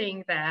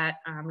something that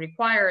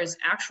requires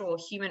actual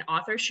human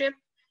authorship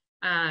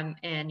and,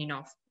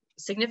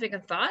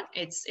 significant thought,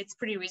 it's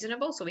pretty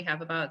reasonable. So we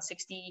have about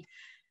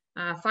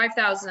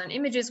 65,000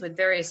 images with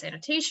various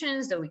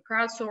annotations that we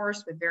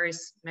crowdsourced with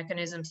various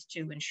mechanisms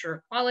to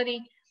ensure quality.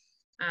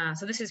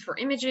 So this is for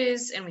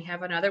images, and we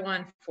have another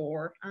one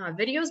for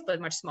videos, but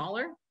much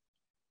smaller.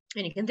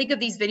 And you can think of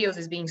these videos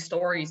as being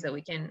stories that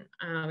we can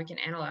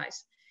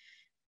analyze.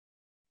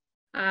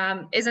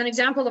 As an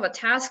example of a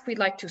task we'd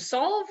like to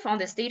solve on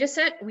this data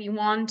set, we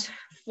want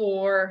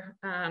for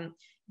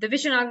the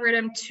vision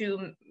algorithm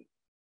to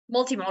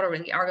multimodal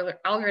really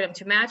algorithm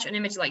to match an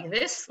image like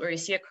this, where you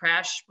see a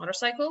crash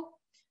motorcycle.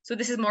 So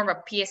this is more of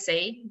a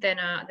PSA than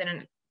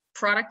a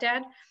product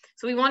ad.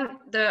 So we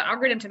want the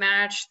algorithm to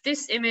match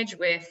this image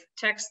with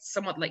text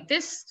somewhat like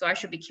this. So I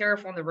should be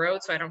careful on the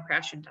road so I don't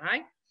crash and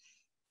die,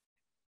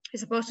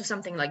 as opposed to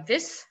something like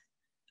this,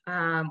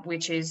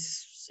 which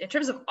is, in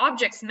terms of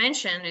objects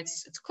mentioned,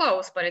 it's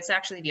close, but it's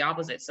actually the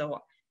opposite.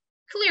 So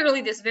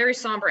clearly this very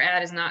somber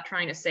ad is not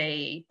trying to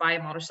say buy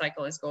a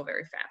motorcycle, let's go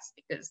very fast,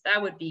 because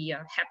that would be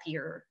a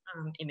happier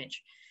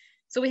image.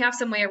 So we have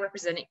some way of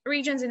representing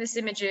regions in these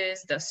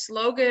images, the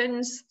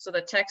slogans, so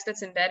the text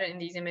that's embedded in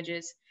these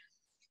images.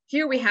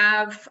 Here we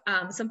have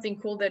something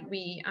cool that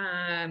we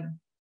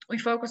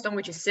focused on,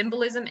 which is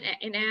symbolism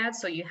in ads.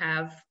 So you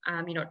have,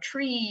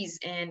 trees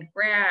and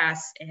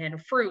grass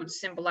and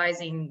fruits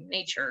symbolizing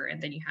nature.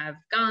 And then you have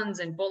guns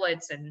and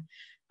bullets and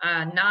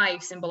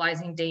knives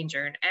symbolizing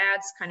danger. And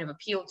ads kind of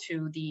appeal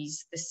to the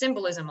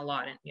symbolism a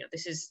lot. And,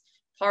 this is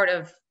part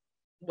of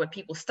what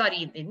people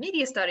study in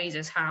media studies,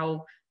 is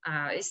how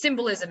is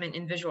symbolism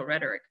in visual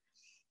rhetoric.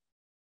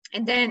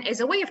 And then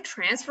as a way of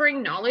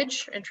transferring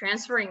knowledge and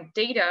transferring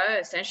data,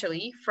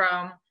 essentially,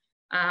 from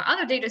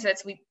other data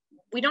sets,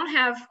 we don't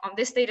have, on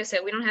this data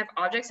set, we don't have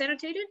objects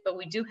annotated, but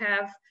we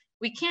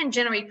can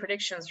generate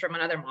predictions from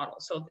another model.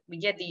 So we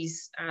get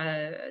these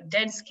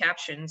dense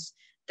captions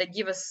that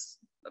give us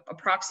a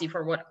proxy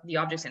for what the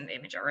objects in the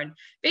image are. And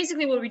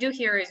basically what we do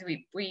here is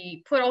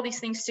we put all these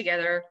things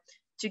together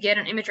to get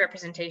an image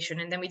representation.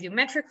 And then we do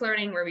metric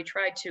learning, where we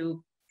try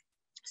to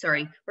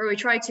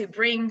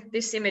bring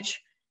this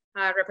image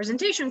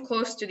representation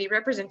close to the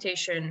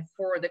representation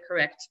for the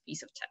correct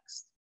piece of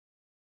text.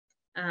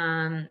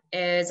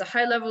 As a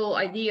high level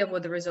idea of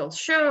what the results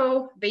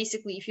show,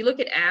 basically, if you look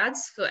at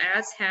ads, so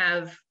ads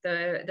have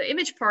the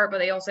image part, but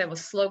they also have a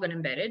slogan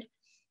embedded.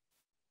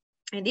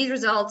 And these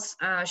results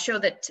show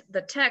that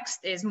the text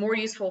is more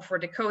useful for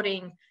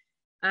decoding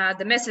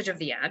the message of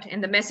the ad.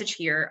 And the message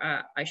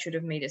here, I should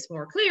have made this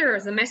more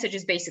clear, the message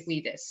is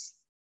basically this.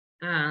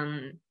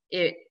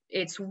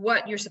 It's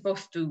what you're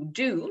supposed to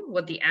do,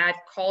 what the ad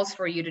calls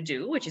for you to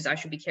do, which is I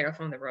should be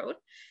careful on the road.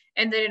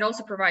 And then it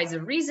also provides a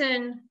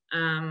reason,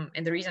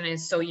 and the reason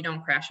is so you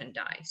don't crash and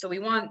die. So we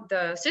want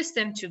the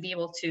system to be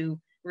able to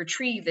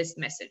retrieve this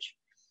message.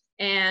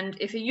 And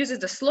if it uses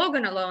the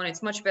slogan alone,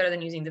 it's much better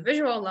than using the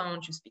visual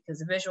alone, just because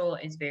the visual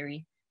is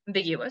very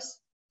ambiguous.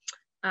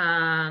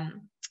 I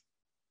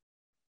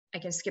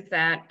can skip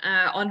that.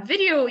 On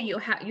video,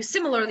 you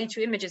similarly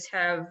to images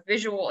have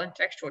visual and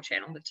textual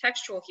channel. The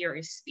textual here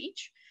is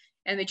speech.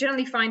 And we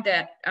generally find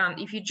that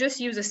if you just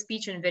use a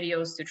speech in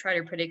videos to try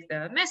to predict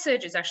the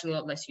message, it's actually a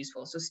lot less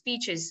useful. So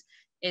speech is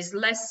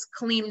less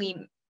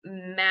cleanly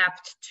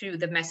mapped to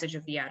the message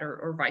of the ad,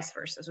 or vice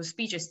versa. So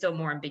speech is still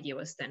more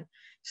ambiguous than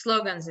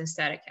slogans and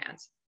static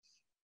ads.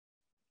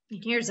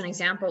 And here's an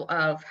example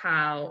of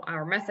how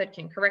our method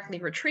can correctly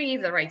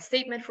retrieve the right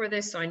statement for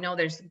this. So I know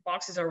there's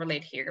boxes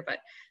overlaid here, but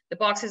the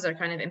boxes are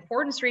kind of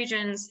importance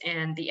regions,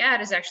 and the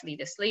ad is actually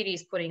this lady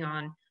is putting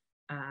on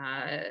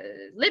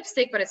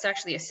lipstick, but it's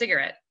actually a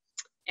cigarette.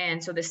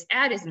 And so this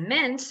ad is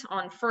meant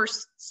on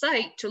first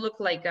sight to look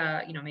like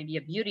maybe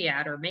a beauty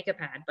ad or makeup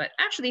ad, but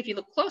actually if you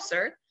look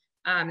closer,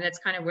 that's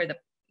kind of where the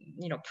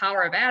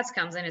power of ads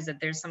comes in, is that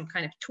there's some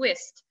kind of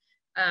twist.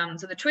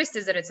 So the twist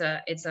is that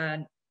it's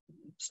a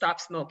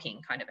stop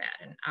smoking kind of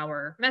ad, and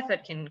our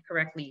method can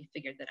correctly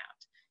figure that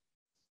out.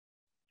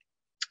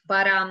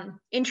 But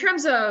in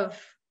terms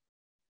of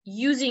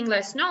using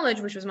less knowledge,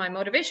 which was my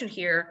motivation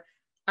here,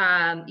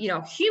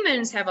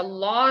 humans have a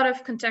lot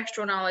of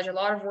contextual knowledge, a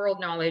lot of world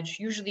knowledge.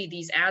 Usually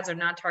these ads are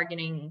not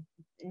targeting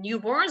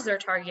newborns, they're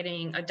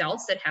targeting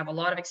adults that have a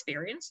lot of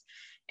experience.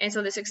 And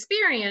so this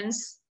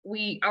experience,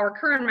 our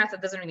current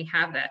method doesn't really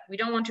have that. We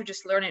don't want to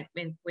just learn it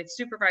with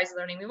supervised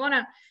learning. We want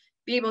to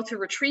be able to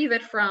retrieve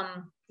it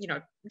from,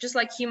 just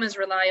like humans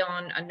rely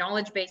on a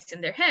knowledge base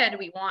in their head,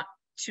 we want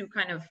to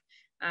kind of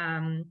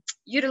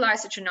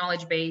utilize such a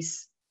knowledge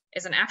base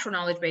as an actual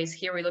knowledge base.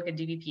 Here we look at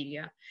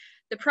DBpedia.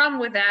 The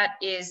problem with that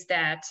is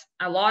that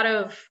a lot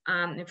of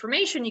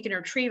information you can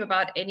retrieve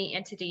about any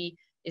entity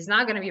is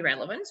not going to be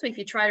relevant. So if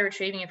you try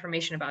retrieving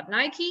information about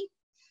Nike,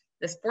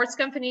 the sports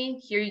company,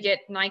 here you get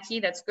Nike,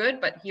 that's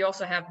good, but you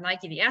also have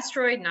Nike the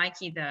asteroid,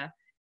 Nike the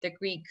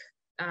Greek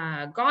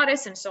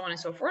goddess, and so on and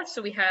so forth.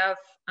 So we have,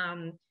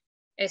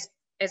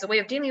 as a way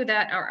of dealing with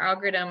that, our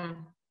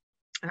algorithm,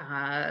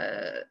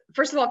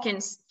 first of all,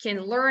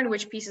 can learn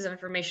which pieces of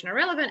information are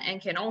relevant,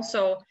 and can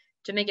also,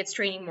 to make its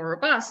training more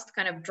robust,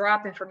 kind of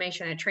drop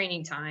information at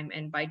training time.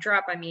 And by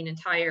drop, I mean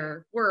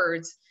entire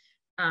words,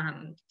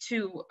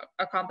 to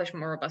accomplish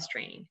more robust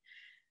training.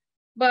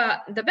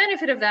 But the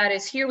benefit of that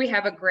is here we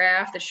have a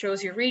graph that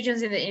shows you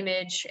regions in the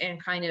image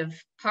and kind of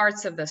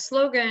parts of the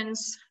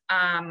slogans.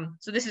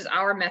 So this is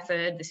our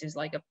method. This is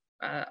like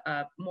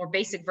a more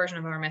basic version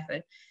of our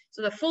method.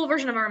 So the full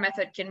version of our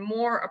method can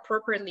more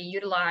appropriately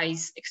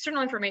utilize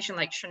external information,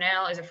 like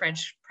Chanel is a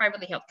French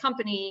privately held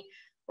company.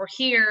 Or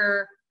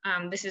here,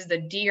 this is the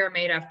deer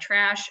made of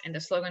trash, and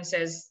the slogan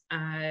says,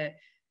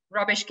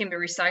 rubbish can be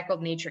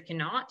recycled, nature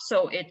cannot.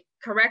 So it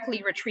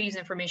correctly retrieves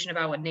information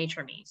about what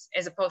nature means,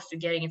 as opposed to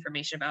getting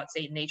information about,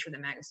 say, Nature the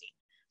magazine.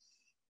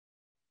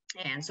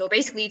 And so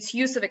basically its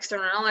use of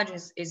external knowledge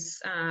is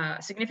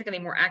significantly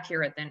more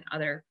accurate than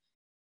other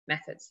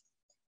methods.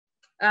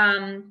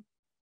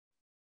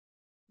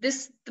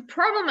 The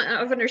problem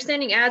of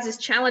understanding ads is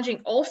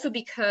challenging also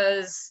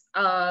because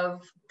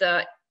of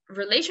the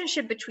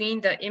relationship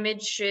between the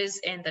images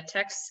and the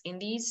text in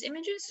these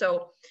images.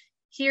 So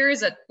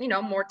here's a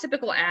more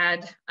typical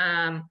ad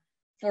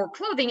for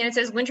clothing, and it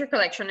says winter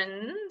collection,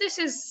 and this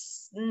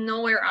is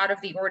nowhere out of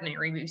the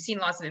ordinary. We've seen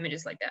lots of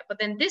images like that. But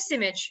then this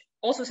image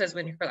also says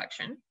winter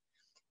collection,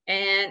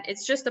 and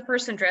it's just a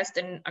person dressed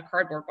in a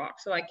cardboard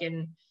box. So I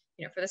can,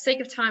 for the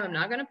sake of time, I'm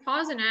not going to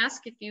pause and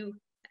ask if you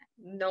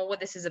know what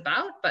this is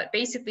about, but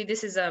basically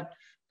this is a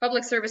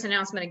public service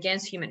announcement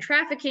against human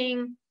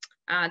trafficking.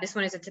 This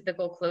one is a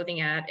typical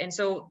clothing ad. And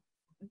so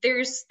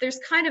there's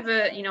kind of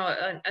a,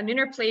 an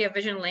interplay of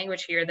vision and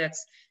language here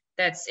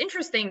that's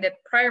interesting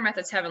that prior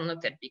methods haven't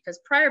looked at, because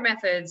prior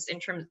methods in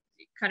terms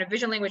kind of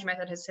vision language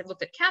method have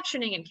looked at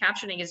captioning, and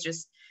captioning is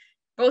just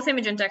both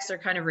image and text are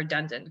kind of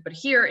redundant, but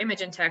here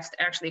image and text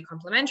actually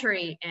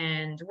complementary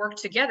and work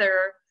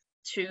together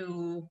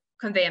to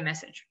convey a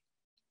message.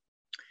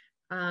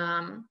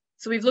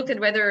 So we've looked at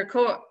whether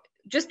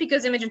just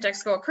because image and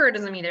text co-occur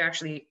doesn't mean they're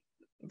actually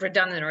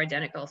redundant or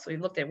identical. So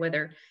we've looked at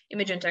whether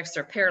image and text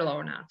are parallel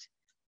or not.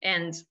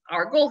 And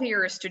our goal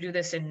here is to do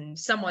this in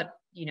somewhat,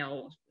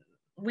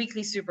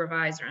 weakly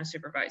supervised or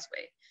unsupervised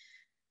way.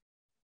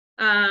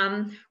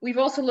 We've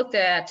also looked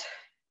at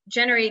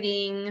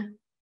generating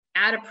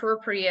ad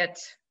appropriate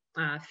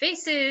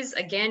faces.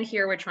 Again,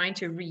 here we're trying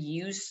to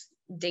reuse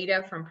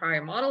data from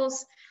prior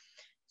models.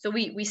 So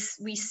we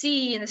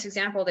see in this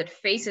example that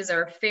faces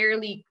are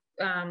fairly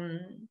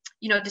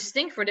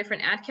distinct for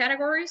different ad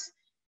categories,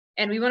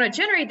 and we want to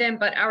generate them,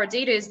 but our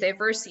data is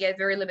diverse yet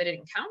very limited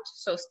in count.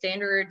 So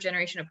standard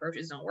generation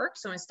approaches don't work.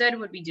 So instead,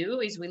 what we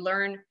do is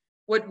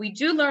what we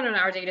do learn on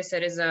our data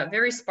set is a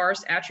very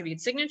sparse attribute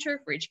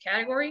signature for each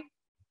category,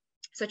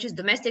 such as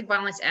domestic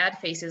violence ad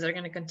faces are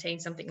going to contain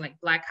something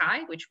like black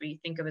eye, which we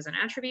think of as an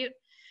attribute.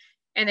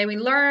 And then we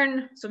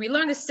learn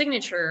the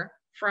signature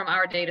from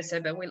our data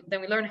set, but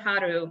then we learn how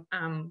to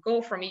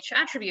go from each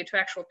attribute to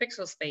actual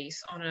pixel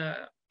space on an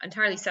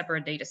entirely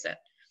separate data set.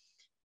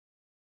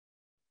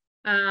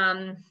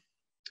 And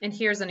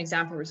here's an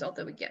example result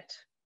that we get.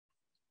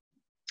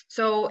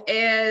 So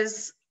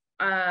as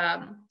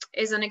an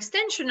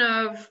extension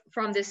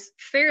from this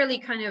fairly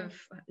kind of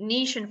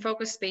niche and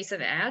focused space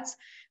of ads,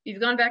 we've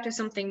gone back to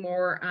something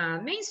more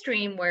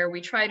mainstream, where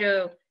we try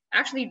to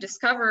actually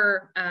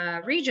discover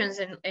regions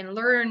and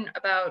learn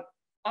about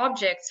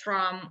objects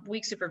from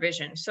weak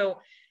supervision.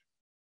 So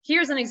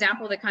here's an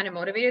example that kind of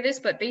motivated this,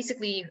 but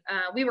basically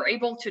we were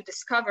able to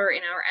discover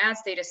in our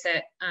ads data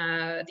set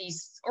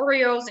these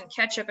Oreos and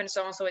ketchup and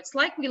so on. So it's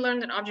like we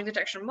learned an object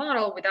detection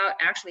model without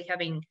actually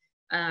having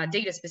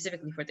data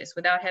specifically for this,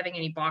 without having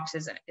any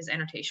boxes as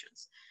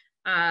annotations.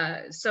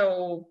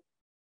 So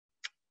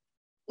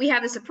we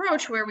have this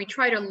approach where we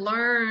try to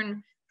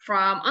learn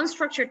from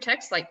unstructured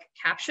text, like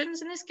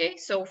captions in this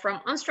case. So from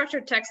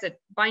unstructured text that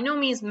by no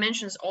means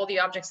mentions all the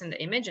objects in the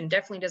image and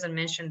definitely doesn't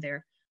mention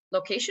their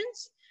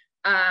locations,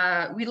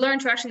 we learn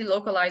to actually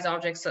localize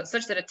objects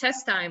such that at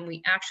test time,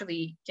 we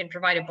actually can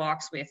provide a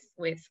box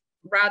with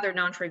rather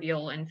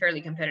non-trivial and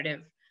fairly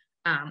competitive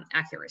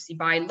accuracy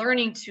by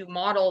learning to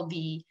model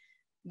the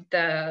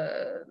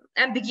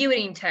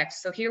ambiguity in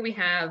text. So here we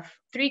have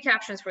 3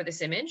 captions for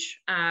this image.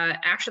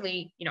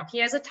 Actually, he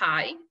has a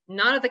tie.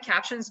 None of the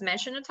captions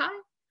mention a tie,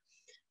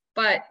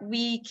 but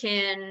we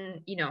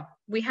can,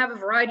 we have a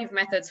variety of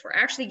methods for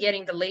actually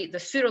getting the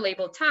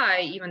pseudo-labeled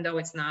tie, even though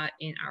it's not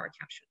in our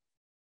caption.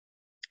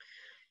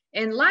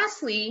 And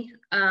lastly,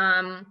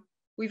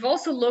 we've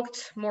also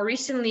looked more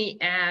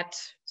recently at,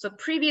 so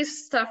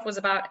previous stuff was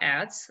about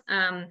ads.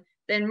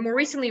 Then more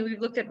recently, we've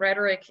looked at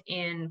rhetoric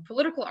in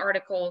political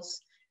articles,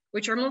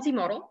 which are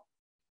multimodal.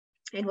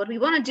 And what we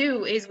want to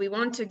do is we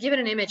want to give it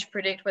an image,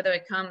 predict whether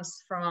it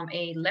comes from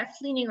a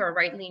left-leaning or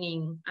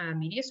right-leaning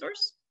media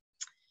source.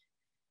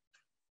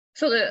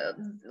 So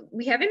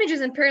we have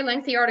images in very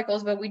lengthy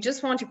articles, but we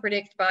just want to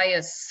predict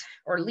bias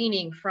or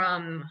leaning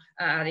from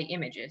the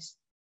images.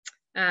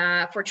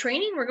 For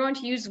training, we're going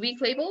to use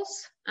weak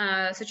labels,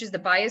 such as the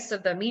bias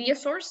of the media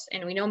source.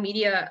 And we know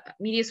media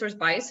source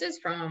biases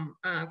from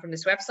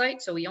this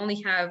website. So we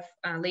only have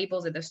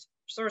labels at the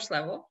source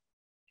level,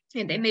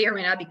 and they may or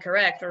may not be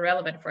correct or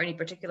relevant for any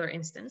particular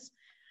instance.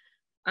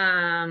 We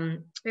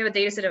have a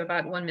data set of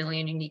about 1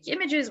 million unique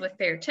images with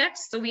paired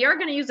text. So we are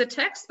going to use a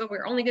text, but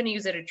we're only going to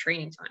use it at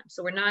training time.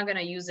 So we're not going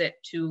to use it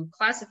to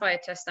classify a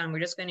test time. We're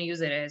just going to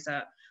use it as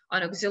an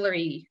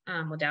auxiliary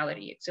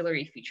modality,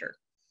 auxiliary feature.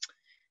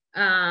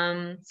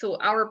 So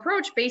our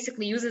approach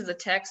basically uses the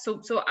text.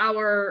 So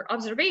our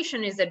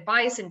observation is that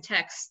bias in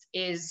text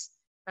is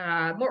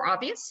more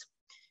obvious.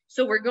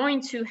 So we're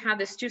going to have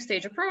this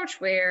 2-stage approach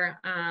where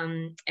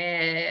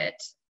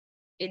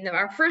in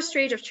our first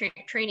stage of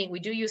training, we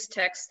do use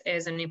text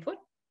as an input,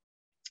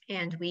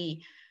 and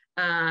we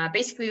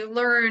basically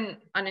learn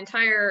an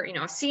entire,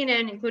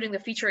 CNN, including the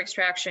feature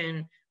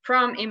extraction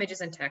from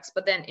images and text.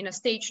 But then in a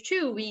stage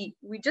 2, we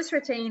just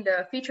retain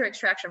the feature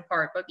extraction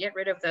part, but get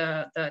rid of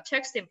the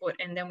text input,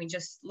 and then we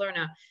just learn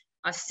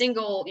a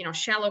single,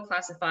 shallow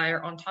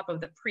classifier on top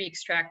of the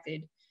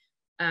pre-extracted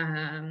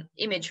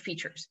image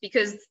features.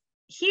 Because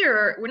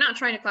here, we're not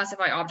trying to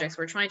classify objects,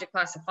 we're trying to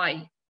classify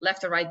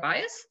left or right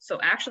bias. So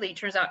actually, it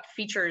turns out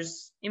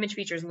image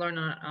features learned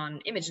on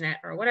ImageNet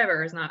or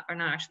whatever are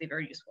not actually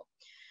very useful.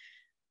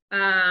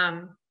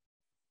 And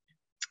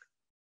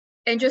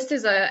just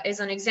as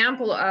an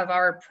example of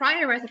our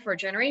prior method for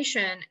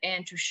generation,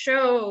 and to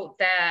show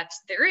that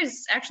there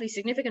is actually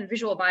significant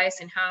visual bias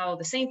in how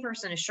the same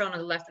person is shown on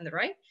the left and the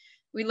right,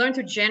 we learned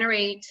to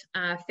generate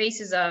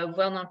faces of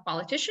well-known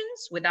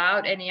politicians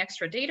without any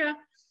extra data.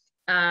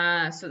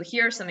 So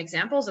here are some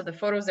examples of the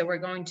photos that we're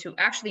going to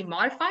actually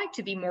modify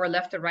to be more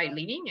left or right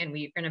leaning, and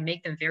we're going to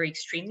make them very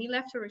extremely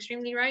left or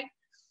extremely right,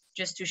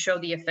 just to show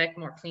the effect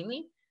more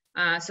cleanly.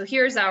 So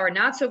here's our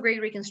not so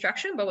great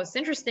reconstruction, but what's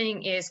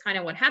interesting is kind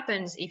of what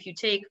happens if you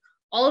take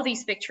all of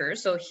these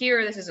pictures. So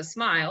here, this is a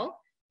smile.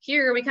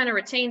 Here, we kind of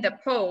retain the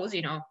pose,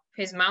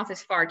 his mouth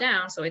is far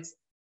down. So it's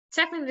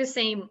technically the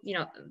same,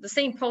 the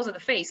same pose of the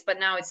face, but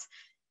now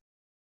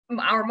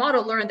our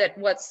model learned that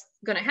what's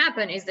going to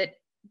happen is that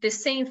the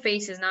same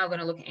face is now going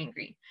to look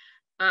angry.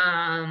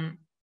 On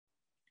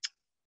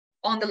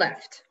the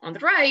left. On the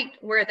right,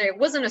 where there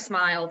wasn't a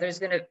smile, there's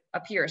going to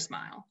appear a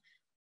smile.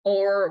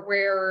 Or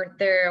where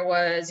there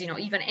was,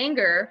 even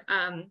anger,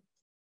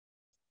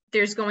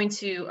 there's going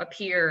to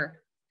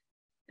appear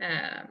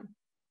a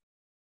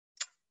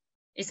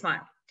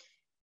smile.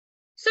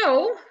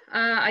 So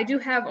I do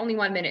have only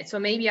 1 minute, so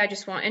maybe I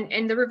just want,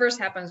 and the reverse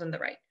happens on the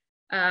right.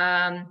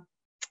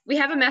 We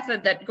have a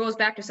method that goes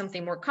back to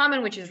something more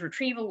common, which is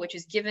retrieval, which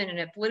is given in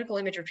a political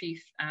image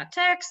retrieve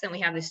text, and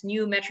we have this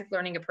new metric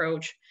learning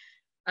approach.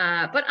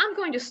 But I'm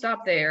going to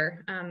stop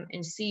there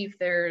and see if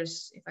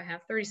I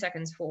have 30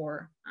 seconds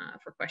for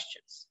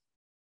questions.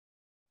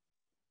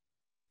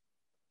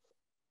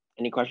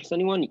 Any questions,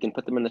 anyone? You can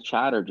put them in the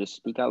chat or just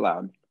speak out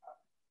loud.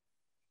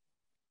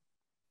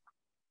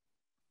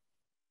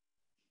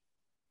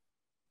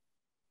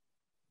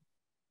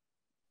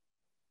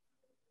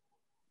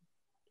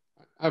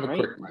 I have a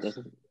quick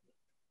question.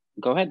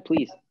 Go ahead,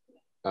 please.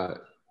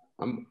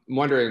 I'm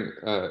wondering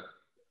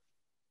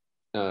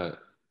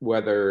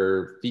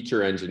whether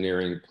feature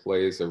engineering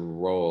plays a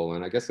role,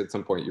 and I guess at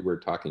some point you were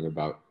talking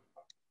about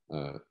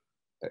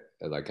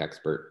like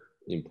expert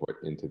input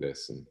into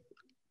this,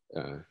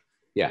 and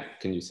yeah,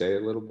 can you say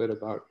a little bit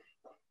about?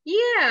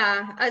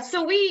 Yeah,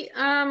 so we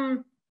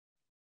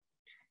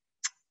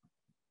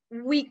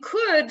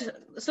could,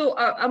 so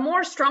a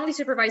more strongly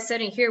supervised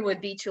setting here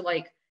would be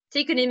to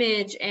take an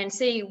image and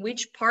say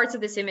which parts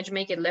of this image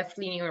make it left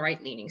leaning or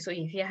right leaning. So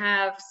if you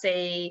have,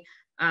 say,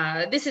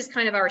 this is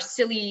kind of our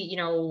silly,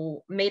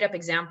 made up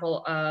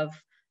example of,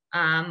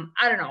 I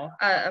don't know,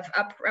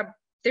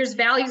 there's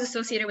values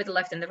associated with the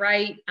left and the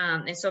right.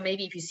 And so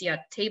maybe if you see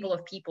a table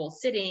of people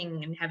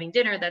sitting and having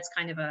dinner, that's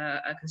kind of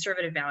a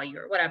conservative value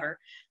or whatever.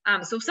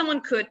 So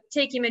someone could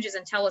take images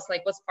and tell us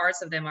what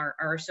parts of them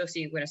are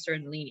associated with a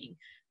certain leaning.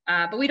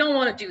 But we don't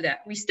want to do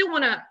that. We still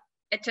want to,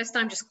 at test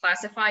time, just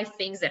classify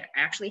things that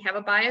actually have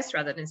a bias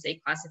rather than, say,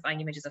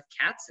 classifying images of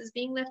cats as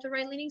being left or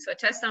right leaning. So at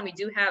test time, we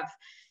do have,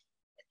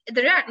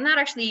 they're not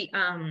actually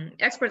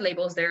expert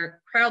labels,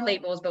 they're crowd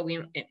labels, but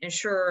we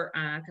ensure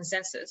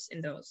consensus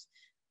in those.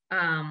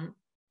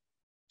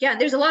 Yeah,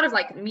 there's a lot of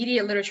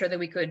media literature that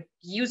we could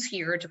use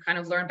here to kind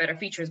of learn better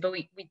features, but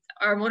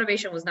our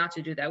motivation was not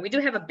to do that. We do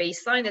have a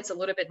baseline that's a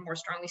little bit more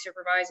strongly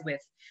supervised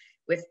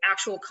with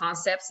actual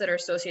concepts that are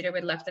associated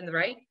with left and the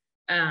right.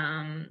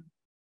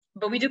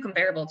 But we do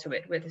comparable to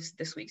it with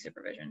this week's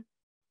supervision.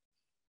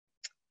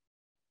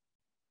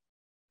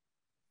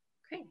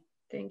 Okay,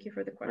 thank you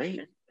for the question.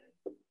 Great.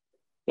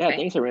 Yeah, okay.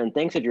 Thanks, Adriana.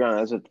 Thanks, Adriana.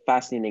 That was a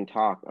fascinating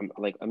talk.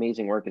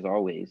 Amazing work as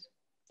always.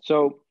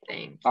 So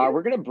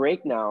we're going to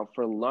break now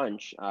for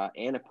lunch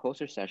and a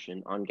poster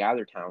session on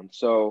GatherTown.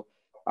 So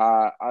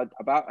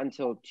about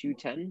until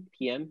 2:10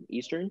 p.m.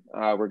 Eastern,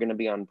 we're going to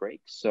be on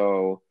break.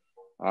 So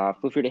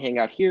feel free to hang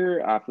out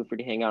here. Feel free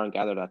to hang out on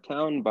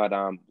Gather.town. But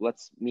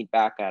let's meet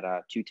back at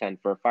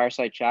 2:10 for a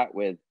fireside chat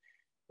with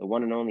the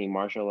one and only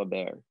Marshall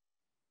LeBert.